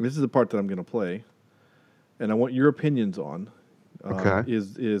 and this is the part that I'm going to play, and I want your opinions on,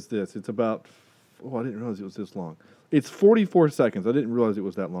 is this. It's about, I didn't realize it was this long. It's 44 seconds. I didn't realize it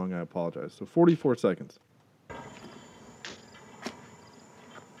was that long. I apologize. So 44 seconds.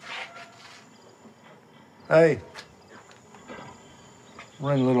 Hey,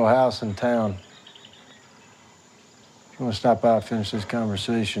 we're in a little house in town. If you want to stop by and finish this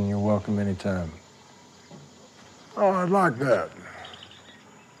conversation, you're welcome anytime. Oh, I'd like that.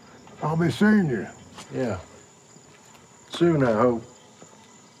 I'll be seeing you. Yeah. Soon, I hope.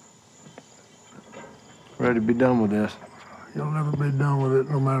 Ready to be done with this. You'll never be done with it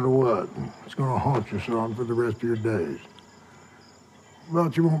no matter what. It's gonna haunt you, son, for the rest of your days.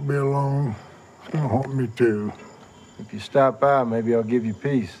 But you won't be alone. It's gonna haunt me too. If you stop by, maybe I'll give you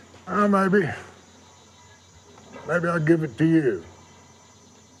peace. Maybe. Maybe I'll give it to you.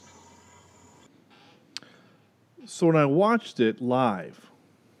 So when I watched it live,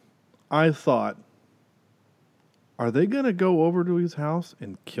 I thought, are they going to go over to his house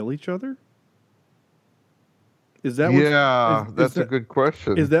and kill each other? Is that that's a good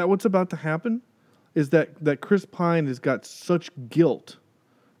question. Is that what's about to happen? Is that Chris Pine has got such guilt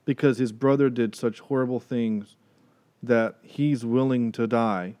because his brother did such horrible things that he's willing to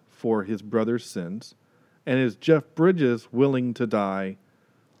die for his brother's sins? And is Jeff Bridges willing to die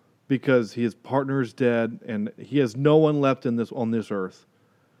because his partner is dead and he has no one left on this earth,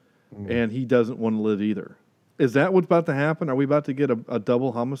 and he doesn't want to live either? Is that what's about to happen? Are we about to get a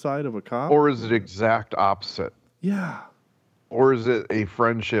double homicide of a cop? Or is it exact opposite? Yeah. Or is it a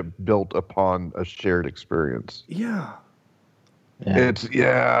friendship built upon a shared experience? Yeah. I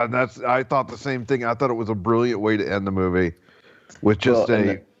thought the same thing. I thought it was a brilliant way to end the movie with just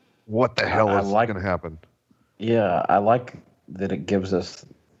what the hell is going to happen? Yeah, I like that it gives us.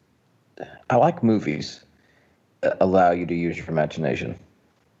 I like movies that allow you to use your imagination.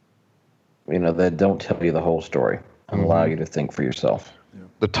 You know, that don't tell you the whole story and allow you to think for yourself.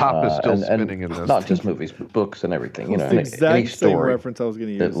 The top is still and spinning in this. Not just movies, but books and everything. You know, the any exact same story reference I was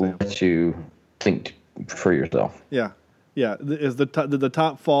going to that use. Sam. lets you think for yourself. Yeah, yeah. Is did the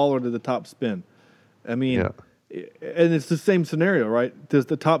top fall or did the top spin? I mean, and it's the same scenario, right? Does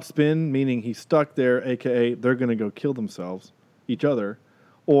the top spin, meaning he's stuck there, aka they're going to go kill themselves, each other,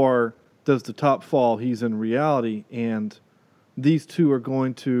 or does the top fall? He's in reality, and these two are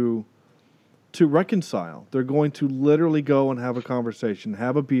going to reconcile. They're going to literally go and have a conversation,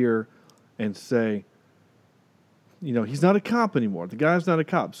 have a beer, and say, you know, he's not a cop anymore. The guy's not a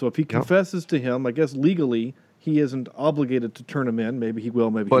cop. So if he confesses to him, I guess legally he isn't obligated to turn him in. Maybe he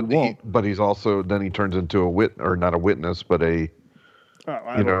will, maybe he won't. But he's also, then he turns into not a witness, but a,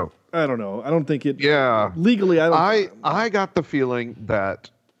 I don't know. I don't think it. Yeah. Legally, I got the feeling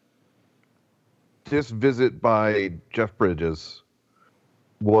that this visit by Jeff Bridges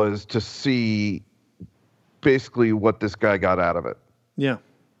was to see basically what this guy got out of it. Yeah.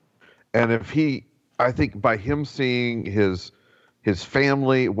 And I think by him seeing his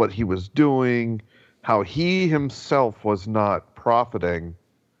family, what he was doing, how he himself was not profiting,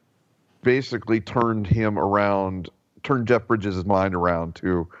 basically turned Jeff Bridges' mind around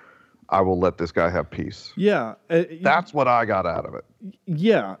to, I will let this guy have peace. Yeah. That's what I got out of it.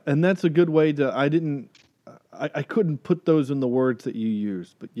 Yeah. And that's a good way to, I couldn't put those in the words that you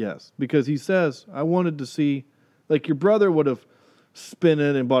used, but yes, because he says, I wanted to see, like your brother would have spin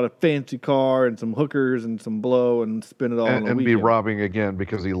it and bought a fancy car and some hookers and some blow and spin it all on a and be weekend. robbing again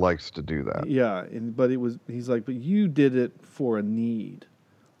because he likes to do that. Yeah, but he's like, but you did it for a need.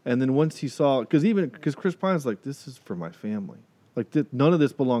 And then once he saw, because Chris Pine's like, this is for my family. Like, none of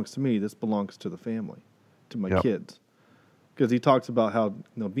this belongs to me. This belongs to the family, to my kids. Because he talks about how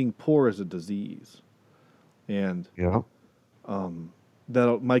being poor is a disease. And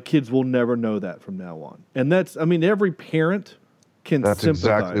that my kids will never know that from now on. And every parent can That's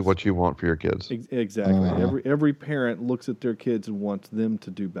sympathize. exactly what you want for your kids. Exactly. Every parent looks at their kids and wants them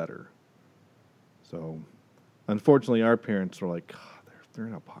to do better. So, unfortunately, our parents are like, God, they're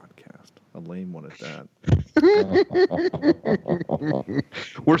in a podcast. A lame one at that.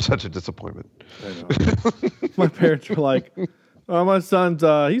 We're such a disappointment. I know. My parents are like, oh, my son's,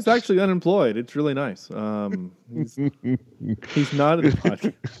 he's actually unemployed. It's really nice. He's not in the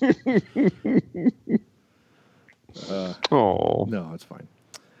podcast. No, it's fine.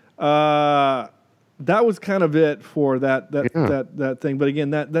 That was kind of it for that thing. But again,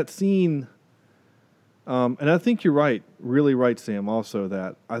 that scene, and I think you're right, really right, Sam. Also,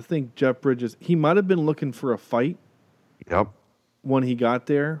 that I think Jeff Bridges, he might have been looking for a fight. Yep. When he got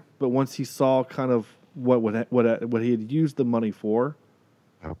there, but once he saw kind of what he had used the money for.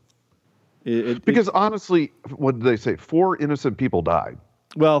 Yep. Because honestly, what did they say? 4 innocent people died.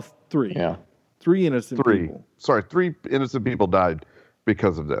 Well, 3. Yeah. 3 innocent people. Sorry, 3 innocent people died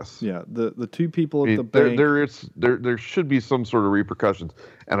because of this. Yeah, the 2 people at the bank. There should be some sort of repercussions,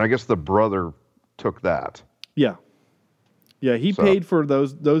 and I guess the brother took that. Yeah, he paid for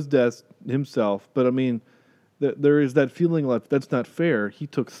those deaths himself, but I mean, there is that feeling like that's not fair. He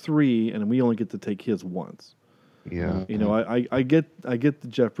took 3, and we only get to take his once. Yeah, I get the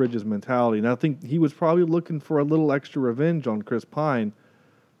Jeff Bridges mentality, and I think he was probably looking for a little extra revenge on Chris Pine,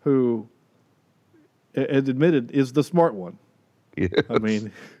 who, as admitted, is the smart one. Yes. I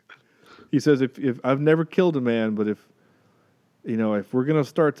mean, he says, if I've never killed a man, but if we're gonna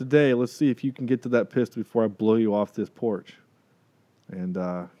start today, let's see if you can get to that pistol before I blow you off this porch. And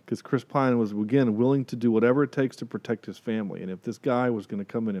because Chris Pine was, again, willing to do whatever it takes to protect his family. And if this guy was going to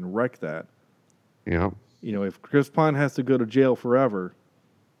come in and wreck that, if Chris Pine has to go to jail forever,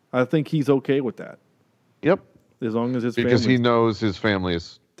 I think he's okay with that. Yep. As long as because he knows his family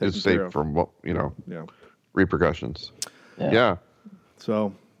is safe from repercussions. Yeah.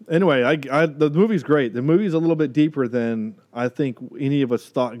 So anyway, the movie's great. The movie's a little bit deeper than I think any of us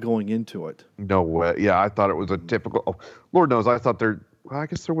thought going into it. No way. Yeah, I thought it was a typical. Oh, Lord knows, I thought I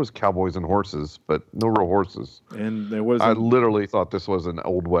guess there was cowboys and horses, but no real horses. And there was. I literally thought this was an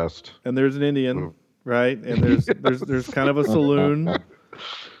Old West. And there's an Indian, right? And there's kind of a saloon.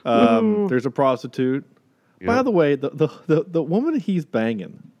 There's a prostitute. Yep. By the way, the woman he's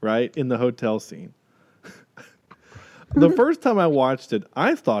banging, right, in the hotel scene. The first time I watched it,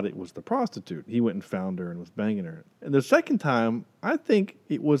 I thought it was the prostitute. He went and found her and was banging her. And the second time, I think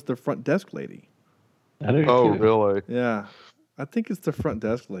it was the front desk lady. Oh, really? Yeah. I think it's the front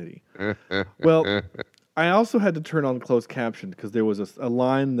desk lady. Well, I also had to turn on closed caption because there was a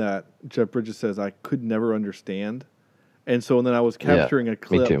line that Jeff Bridges says I could never understand, and so then I was capturing a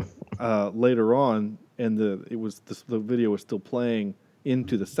clip later on, and the video was still playing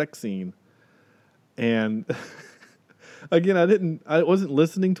into the sex scene, and again I wasn't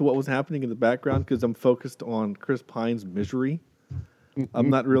listening to what was happening in the background because I'm focused on Chris Pine's misery. I'm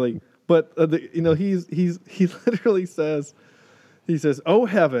not really, but he literally says. He says, "Oh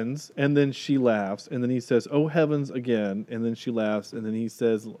heavens," and then she laughs, and then he says, "Oh heavens" again, and then she laughs, and then he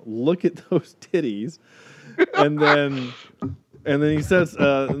says, "Look at those titties," and then he says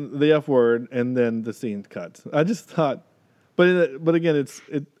the F word, and then the scene cuts. I just thought, but again,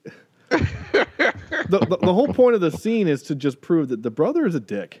 the whole point of the scene is to just prove that the brother is a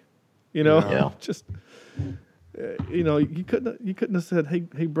dick, just. You couldn't have said,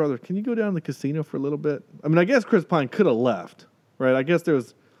 hey brother, can you go down to the casino for a little bit? I mean, I guess Chris Pine could have left. Right, I guess there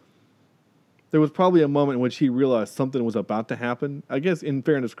was probably a moment in which he realized something was about to happen. I guess, in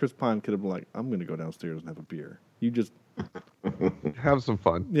fairness, Chris Pine could have been like, "I'm going to go downstairs and have a beer. You just have some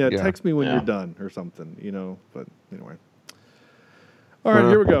fun. Yeah, text me when you're done or something, But anyway, all right,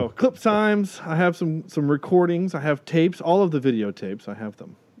 here we go. Clip times. I have some recordings. I have tapes. All of the videotapes. I have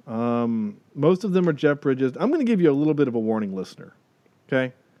them. Most of them are Jeff Bridges. I'm going to give you a little bit of a warning, listener.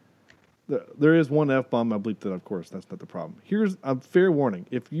 Okay. There is one F-bomb. I bleeped that, of course. That's not the problem. Here's a fair warning.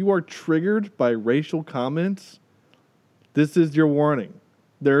 If you are triggered by racial comments, this is your warning.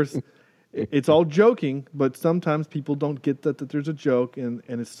 It's all joking, but sometimes people don't get that there's a joke, and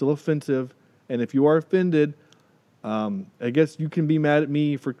it's still offensive. And if you are offended, I guess you can be mad at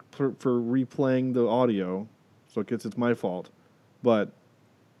me for replaying the audio. So I guess it's my fault. But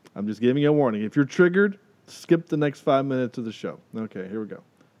I'm just giving you a warning. If you're triggered, skip the next 5 minutes of the show. Okay, here we go.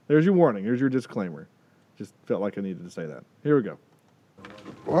 There's your warning. Here's your disclaimer. Just felt like I needed to say that. Here we go.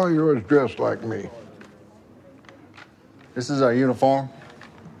 Well, you're always dressed like me. This is our uniform.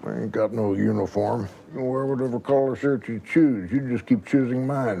 I ain't got no uniform. You can wear whatever color shirt you choose. You just keep choosing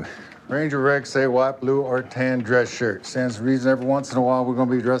mine. Ranger regs say white, blue, or tan dress shirt. Stands to reason every once in a while we're going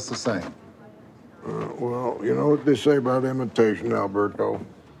to be dressed the same. Well, you know what they say about imitation, Alberto.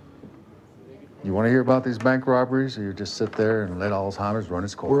 You want to hear about these bank robberies, or you just sit there and let Alzheimer's run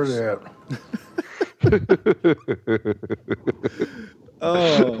its course? Where they at?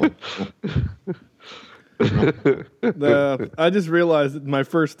 I just realized that my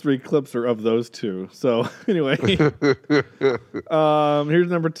first 3 clips are of those 2. So anyway, here's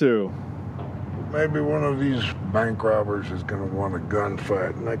number 2. Maybe one of these bank robbers is going to want a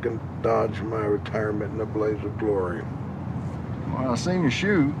gunfight, and I can dodge my retirement in a blaze of glory. Well, I seen you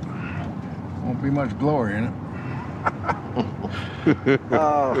shoot. Won't be much glory in it.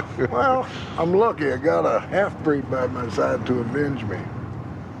 Well, I'm lucky I got a half-breed by my side to avenge me.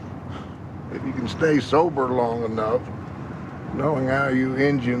 If you can stay sober long enough, knowing how you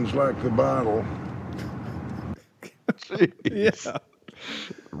Indians like the bottle. Yeah.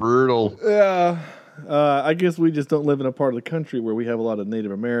 Brutal. Yeah. I guess we just don't live in a part of the country where we have a lot of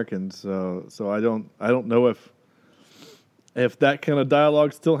Native Americans, so I don't know if that kind of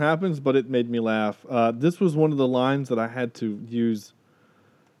dialogue still happens, but it made me laugh. This was one of the lines that I had to use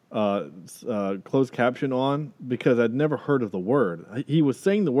closed caption on because I'd never heard of the word. He was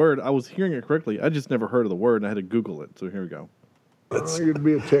saying the word. I was hearing it correctly. I just never heard of the word, and I had to Google it. So here we go. You'd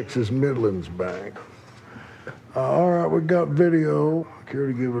be a Texas Midlands bank. All right, we got video. Care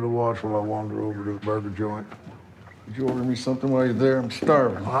to give it a watch while I wander over to the burger joint? Did you order me something while you're there? I'm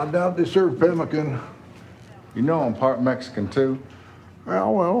starving. I doubt they serve pemmican. You know I'm part Mexican, too.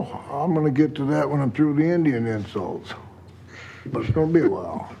 Well, I'm going to get to that when I'm through the Indian insults. But it's going to be a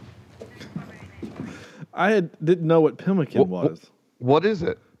while. I didn't know what pemmican was. What is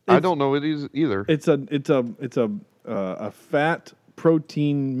it? I don't know it is either. It's a fat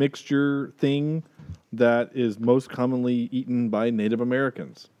protein mixture thing that is most commonly eaten by Native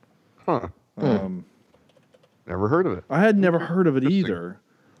Americans. Huh. Never heard of it. I had never heard of it either.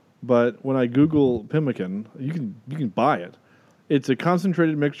 But when I Google pemmican, you can buy it. It's a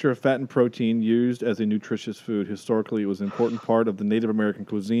concentrated mixture of fat and protein used as a nutritious food. Historically, it was an important part of the Native American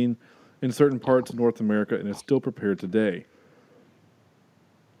cuisine in certain parts of North America, and is still prepared today.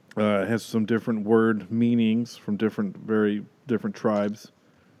 It has some different word meanings from very different tribes,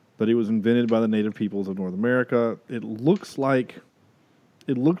 but it was invented by the native peoples of North America. It looks like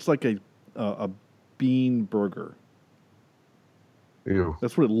a bean burger. Ew.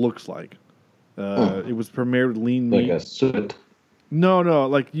 That's what it looks like. It was prepared with lean meat. Like a soot.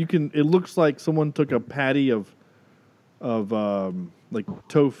 No. It looks like someone took a patty of like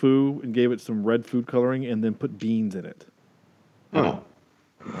tofu and gave it some red food coloring and then put beans in it. Oh.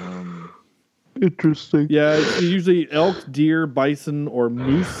 Interesting. Yeah, it's usually elk, deer, bison, or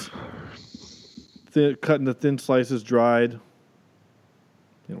moose. Cut into thin slices, dried.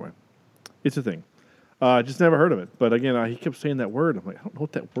 Anyway, it's a thing. Just never heard of it. But again, he kept saying that word. I'm like, I don't know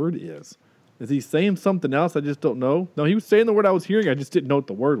what that word is. Is he saying something else? I just don't know. No, he was saying the word I was hearing. I just didn't know what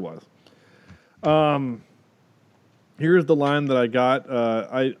the word was. Here's the line that I got.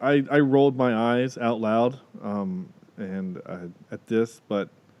 I rolled my eyes out loud at this, but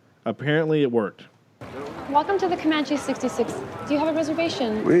apparently it worked. Welcome to the Comanche 66. Do you have a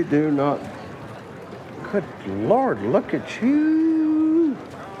reservation? We do not. Good Lord, look at you.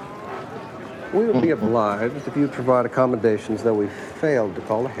 We will be obliged if you provide accommodations that we failed to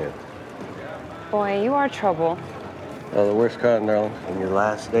call ahead. Boy, you are trouble. Oh, the worst kind, darling. In your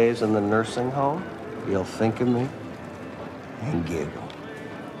last days in the nursing home, you'll think of me and giggle.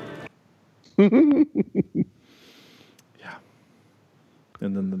 Yeah.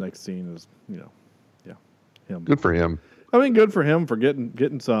 And then the next scene is, him. Good for him. I mean, good for him for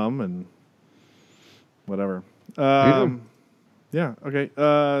getting some and whatever. Yeah. Okay.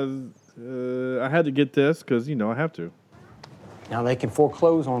 I had to get this because I have to. Now they can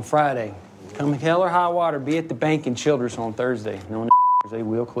foreclose on Friday. Come hell or high water, be at the bank in Childress on Thursday. No, they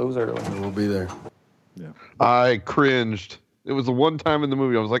will close early. We'll be there. Yeah. I cringed. It was the one time in the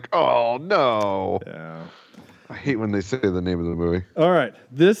movie I was like, oh, no. Yeah. I hate when they say the name of the movie. All right.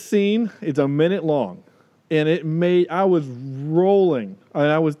 This scene is a minute long. And I was rolling. And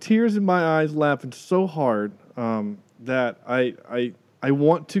I was tears in my eyes laughing so hard that I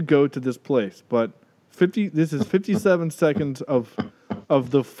want to go to this place. But this is 57 seconds of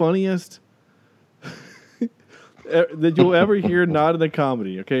the funniest that you'll ever hear not in a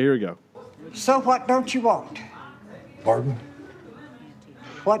comedy. Okay, here we go. So what don't you want? Pardon?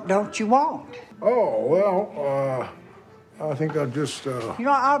 What don't you want? Oh, well, I think I'll just,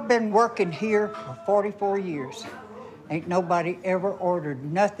 I've been working here for 44 years. Ain't nobody ever ordered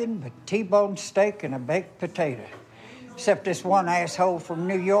nothing but T-bone steak and a baked potato. Except this one asshole from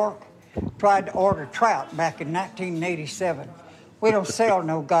New York tried to order trout back in 1987. We don't sell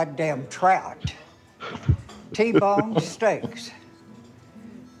no goddamn trout. T-bone steaks.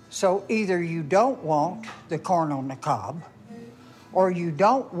 So either you don't want the corn on the cob, or you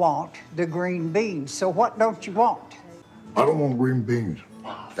don't want the green beans. So what don't you want? I don't want green beans.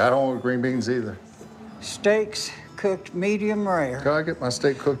 I don't want green beans either. Steaks cooked medium rare. Can I get my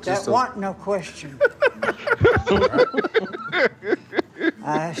steak cooked just That wasn't no question.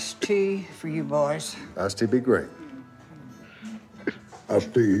 Iced tea for you boys. Iced tea be great.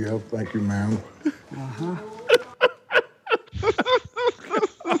 Iced tea, yeah, thank you, ma'am. Uh-huh.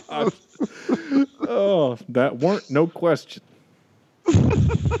 Oh, that weren't no question.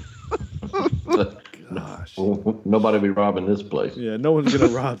 Gosh. Nobody be robbing this place. Yeah, no one's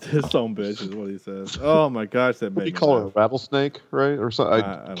gonna rob this son bitch is what he says. Oh my gosh, that What do made you me call laugh. it? A rattlesnake, right? Or something?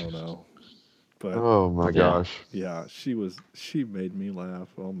 I don't know. But Oh, my gosh. Yeah, she made me laugh.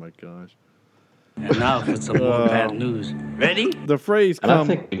 Oh my gosh. And now for some more bad news. Ready? The phrase And I come.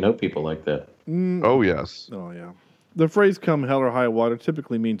 think we know people like that. Oh, yes. Oh yeah. The phrase "come hell or high water"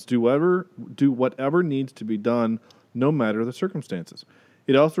 typically means do whatever needs to be done, no matter the circumstances.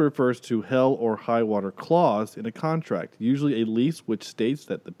 It also refers to hell or high water clause in a contract, usually a lease which states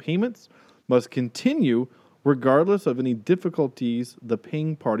that the payments must continue regardless of any difficulties the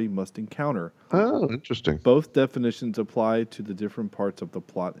paying party must encounter. Oh, interesting. Both definitions apply to the different parts of the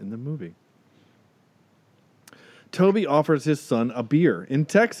plot in the movie. Toby offers his son a beer. In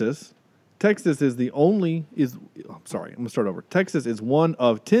Texas, Texas is one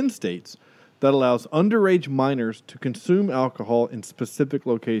of 10 states that allows underage minors to consume alcohol in specific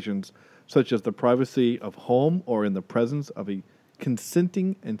locations, such as the privacy of home or in the presence of a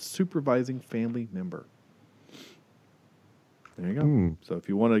consenting and supervising family member. There you go. So if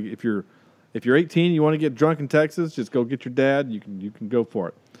you're 18, you want to get drunk in Texas, just go get your dad. You can go for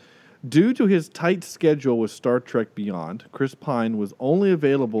it. Due to his tight schedule with Star Trek Beyond, Chris Pine was only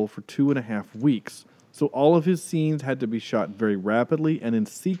available for 2.5 weeks, so all of his scenes had to be shot very rapidly and in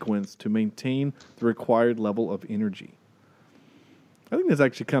sequence to maintain the required level of energy. I think that's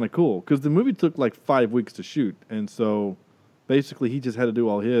actually kind of cool, because the movie took like 5 weeks to shoot, and so basically he just had to do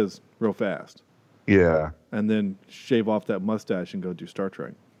all his real fast. Yeah. And then shave off that mustache and go do Star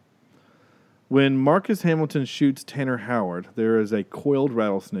Trek. When Marcus Hamilton shoots Tanner Howard, there is a coiled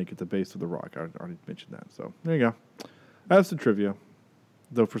rattlesnake at the base of the rock. I already mentioned that. So there you go. That's the trivia.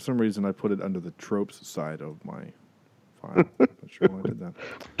 Though for some reason I put it under the tropes side of my file. Not sure why I did that.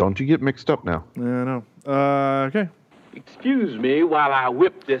 Don't you get mixed up now. Yeah, I know. Okay. Excuse me while I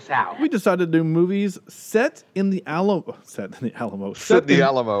whip this out. We decided to do movies set in the Alamo. Set in Alamo. Set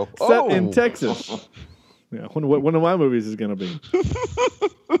in Texas. Yeah, one of my movies is going to be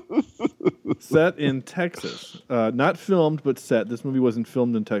set in Texas. Not filmed, but set. This movie wasn't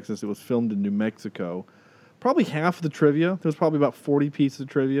filmed in Texas. It was filmed in New Mexico. Probably half of the trivia. There's probably about 40 pieces of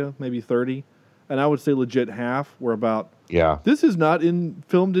trivia, maybe 30. And I would say legit half were about, this is not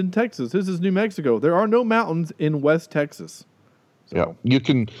filmed in Texas. This is New Mexico. There are no mountains in West Texas. So. Yeah, you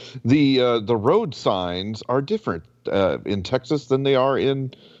can, the road signs are different in Texas than they are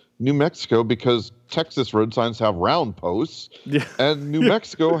in New Mexico because Texas road signs have round posts and New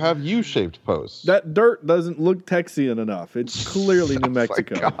Mexico have U-shaped posts. That dirt doesn't look Texian enough. It's clearly New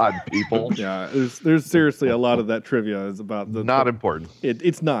Mexico. My God, people. Yeah, there's seriously a lot of that trivia is about the not important.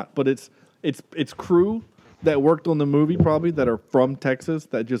 It's not, but it's crew that worked on the movie probably that are from Texas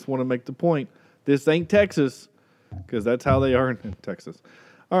that just want to make the point. This ain't Texas because that's how they are in Texas.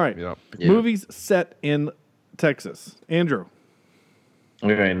 All right, movies set in Texas. Andrew.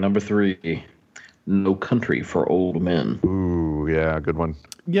 Okay, number 3, No Country for Old Men. Ooh, yeah, good one.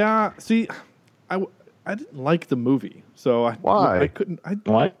 Yeah, see, I didn't like the movie, so I couldn't. I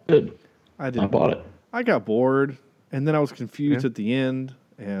did. I didn't. I bought it. I got bored, and then I was confused at the end,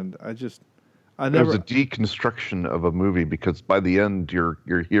 and I never. It was a deconstruction of a movie because by the end, your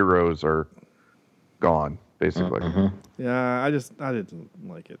heroes are gone, basically. Yeah, I didn't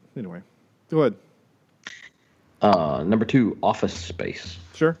like it. Anyway, go ahead. Number 2, Office Space.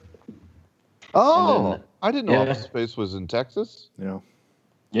 Sure. Oh, I didn't know Office Space was in Texas. Yeah.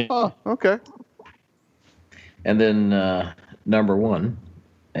 Oh, okay. And then number 1,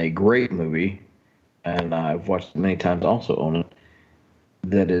 a great movie, and I've watched it many times, also own it,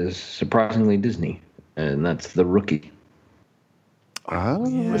 that is surprisingly Disney, and that's The Rookie. Oh,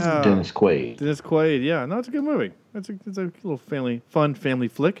 with Dennis Quaid. Dennis Quaid, yeah. No, it's a good movie. It's a little fun family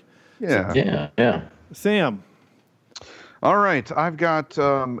flick. Yeah. Yeah. Sam. All right, I've got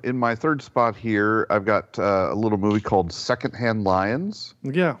in my third spot here. I've got a little movie called Secondhand Lions.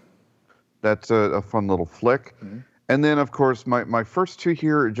 Yeah, that's a fun little flick. Mm-hmm. And then, of course, my first 2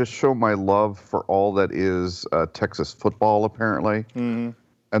 here just show my love for all that is Texas football, apparently. Mm-hmm.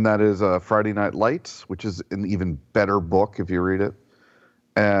 And that is Friday Night Lights, which is an even better book if you read it.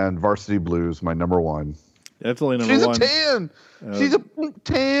 And Varsity Blues, my number 1. That's only number 1. She's a 10. She's a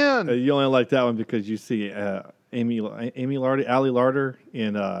 10. You only like that one because you see Allie Larder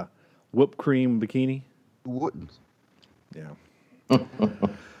in whipped cream bikini. Wouldn't. Yeah.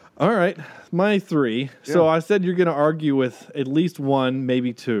 All right, my 3. Yeah. So I said you're going to argue with at least 1,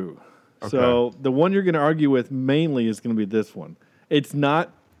 maybe 2. Okay. So the one you're going to argue with mainly is going to be this one. It's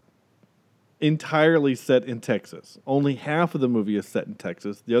not entirely set in Texas. Only half of the movie is set in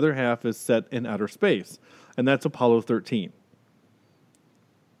Texas. The other half is set in outer space, and that's Apollo 13.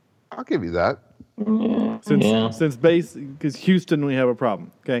 I'll give you that. Since because Houston, we have a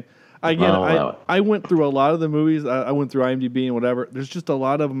problem. Okay, I went through a lot of the movies. I went through IMDb and whatever. There's just a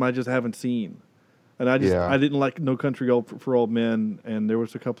lot of them I just haven't seen, and I didn't like No Country for Old Men, and there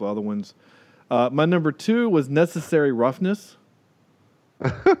was a couple of other ones. My number 2 was Necessary Roughness,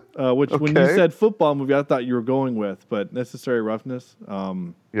 which when you said football movie, I thought you were going with, but Necessary Roughness.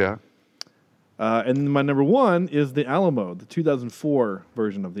 Yeah. And then my number 1 is The Alamo, the 2004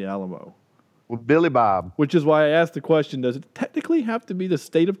 version of The Alamo. With Billy Bob. Which is why I asked the question, does it technically have to be the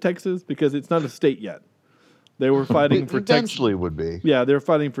state of Texas? Because it's not a state yet. They were fighting for Texas. Eventually would be. Yeah, they were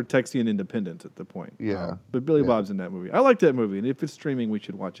fighting for Texian independence at the point. Yeah. But Billy Bob's in that movie. I like that movie, and if it's streaming, we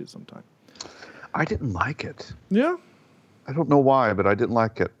should watch it sometime. I didn't like it. Yeah? I don't know why, but I didn't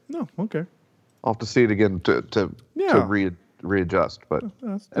like it. No, okay. I'll have to see it again to readjust. But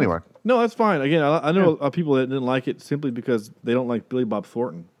anyway. No, that's fine. Again, I know people that didn't like it simply because they don't like Billy Bob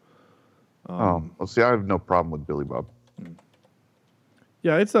Thornton. Well, see, I have no problem with Billy Bob.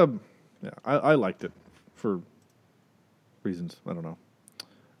 Yeah, I liked it for reasons. I don't know.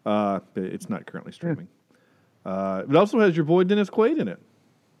 But it's not currently streaming. It also has your boy Dennis Quaid in it.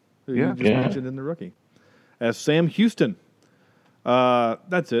 Who you just mentioned in The Rookie. As Sam Houston.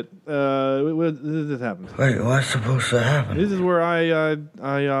 That's it. This happens. Wait, what's supposed to happen? This is where I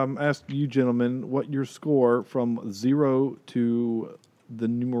asked you gentlemen what your score from 0 to the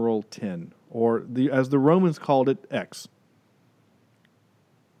numeral 10, or as the Romans called it, X.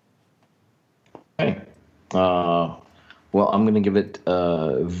 Okay. Well, I'm going to give it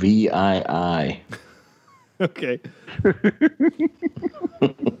VII. Okay.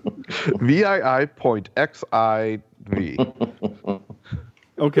 VII.XIV.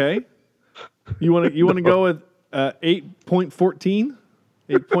 Okay. You want to go with 8.14?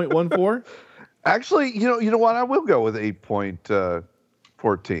 8.14? Actually, you know what? I will go with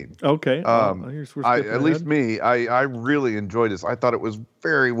 8.14. Okay. At least me, I really enjoyed this. I thought it was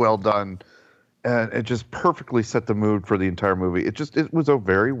very well done, and it just perfectly set the mood for the entire movie. It was a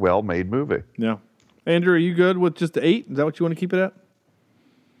very well made movie. Yeah. Andrew, are you good with just 8? Is that what you want to keep it at?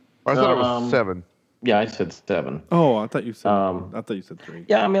 I thought it was 7. Yeah, I said 7. Oh, I thought you said 3.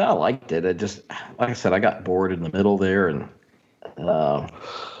 Yeah, I mean, I liked it. It just, like I said, I got bored in the middle there, and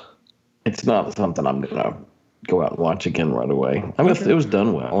it's not something I'm gonna go out and watch again right away. I mean, it was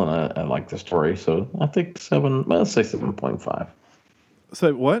done well, and I like the story, so I think 7. Well, let's say 7.5.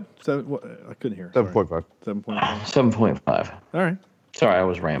 So what? What? I couldn't hear. 7.5. 7.5. 7.5. All right. Sorry, I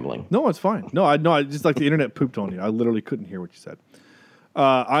was rambling. No, it's fine. No, I just like the internet pooped on you. I literally couldn't hear what you said.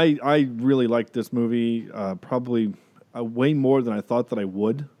 I really liked this movie, probably way more than I thought that I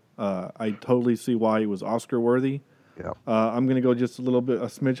would. I totally see why it was Oscar worthy. Yeah. I'm going to go just a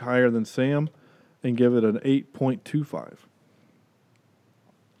smidge higher than Sam, and give it an 8.25.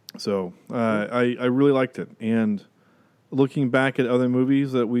 So I really liked it, and looking back at other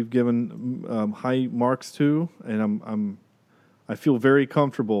movies that we've given high marks to, and I feel very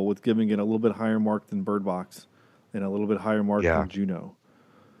comfortable with giving it a little bit higher mark than Bird Box, and a little bit higher mark than Juno.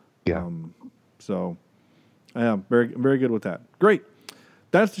 Yeah. So I am very, very good with that. Great.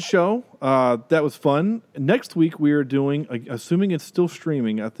 That's the show. That was fun. Next week we are doing, assuming it's still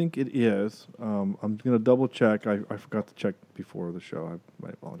streaming, I think it is. I'm going to double check. I forgot to check before the show. I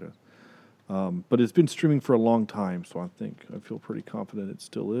apologize. But it's been streaming for a long time, so I feel pretty confident it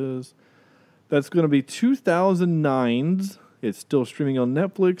still is. That's going to be 2009's. It's still streaming on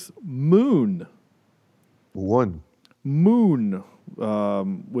Netflix. Moon. Moon.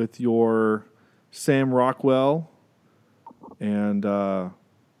 With your Sam Rockwell and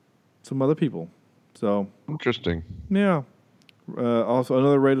some other people. So interesting. Yeah. Also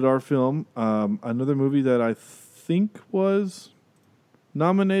another rated R film. Another movie that I think was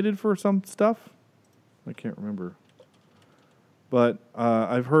nominated for some stuff. I can't remember. But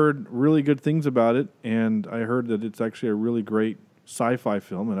I've heard really good things about it, and I heard that it's actually a really great sci-fi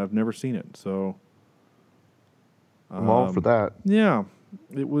film, and I've never seen it. So I'm all for that. Yeah.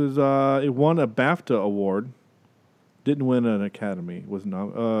 It was. It won a BAFTA award. Didn't win an Academy. It wasn't.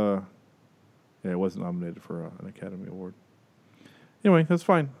 It wasn't nominated for an Academy Award. Anyway, that's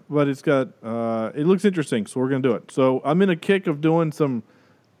fine. But it's got. It looks interesting, so we're gonna do it. So I'm in a kick of doing some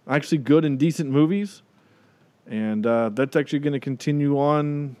actually good and decent movies, and that's actually going to continue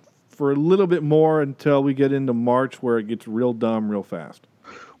on for a little bit more until we get into March, where it gets real dumb real fast.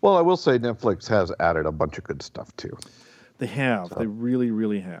 Well, I will say Netflix has added a bunch of good stuff too. They have. So. They really,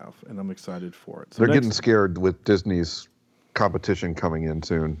 really have, and I'm excited for it. So they're getting scared with Disney's competition coming in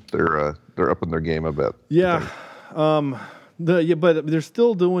soon. They're upping their game a bit. Yeah, but they're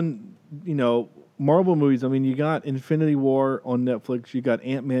still doing, Marvel movies. I mean, you got Infinity War on Netflix. You got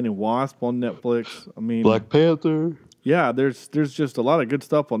Ant-Man and Wasp on Netflix. I mean, Black Panther. Yeah, there's just a lot of good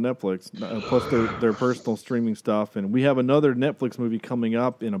stuff on Netflix. Plus their personal streaming stuff, and we have another Netflix movie coming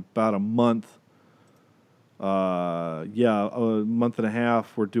up in about a month. A month and a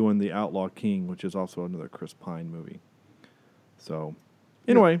half. We're doing The Outlaw King, which is also another Chris Pine movie. So,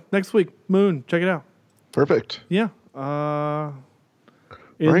 anyway, next week, Moon, check it out. Perfect. Yeah. All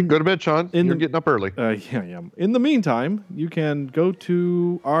right, go to bed, Sean. You're getting up early. Yeah, I am. In the meantime, you can go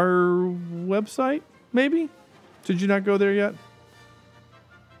to our website, maybe? Did you not go there yet,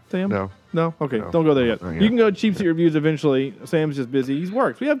 Sam? No? Okay, don't go there yet. You can go to Cheap Seat Reviews eventually. Sam's just busy. He's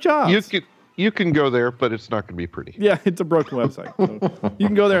works. We have jobs. You can go there, but it's not going to be pretty. Yeah, it's a broken website. So you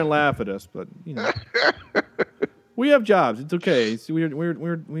can go there and laugh at us, but we have jobs. It's okay. See, we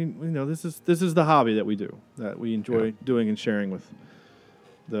this is the hobby that we do, that we enjoy doing and sharing with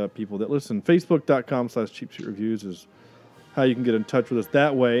the people that listen. Facebook.com/CheapSeatReviews is how you can get in touch with us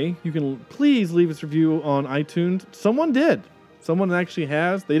that way. You can please leave us a review on iTunes. Someone did. Someone actually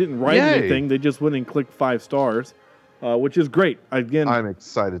has. They didn't write anything. They just went and clicked 5 stars. Which is great. Again, I'm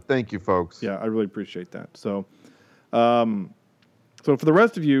excited. Thank you, folks. Yeah, I really appreciate that. So, so for the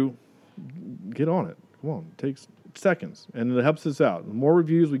rest of you, get on it. Come on, it takes seconds, and it helps us out. The more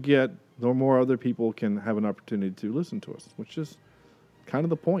reviews we get, the more other people can have an opportunity to listen to us, which is kind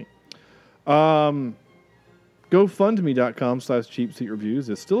of the point. GoFundMe.com/CheapSeatReviews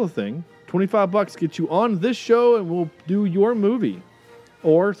is still a thing. $25 gets you on this show, and we'll do your movie.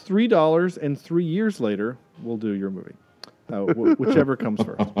 Or $3, and 3 years later, we'll do your movie. Whichever comes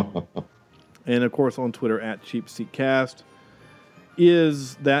first. And, of course, on Twitter, @CheapSeatCast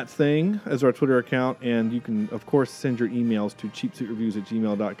is that thing as our Twitter account. And you can, of course, send your emails to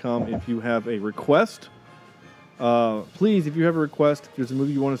cheapseatreviews@gmail.com if you have a request. Please, if you have a request, if there's a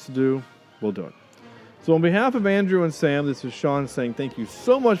movie you want us to do, We'll do it. So on behalf of Andrew and Sam, this is Sean saying thank you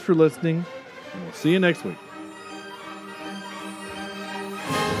so much for listening, and we'll see you next week.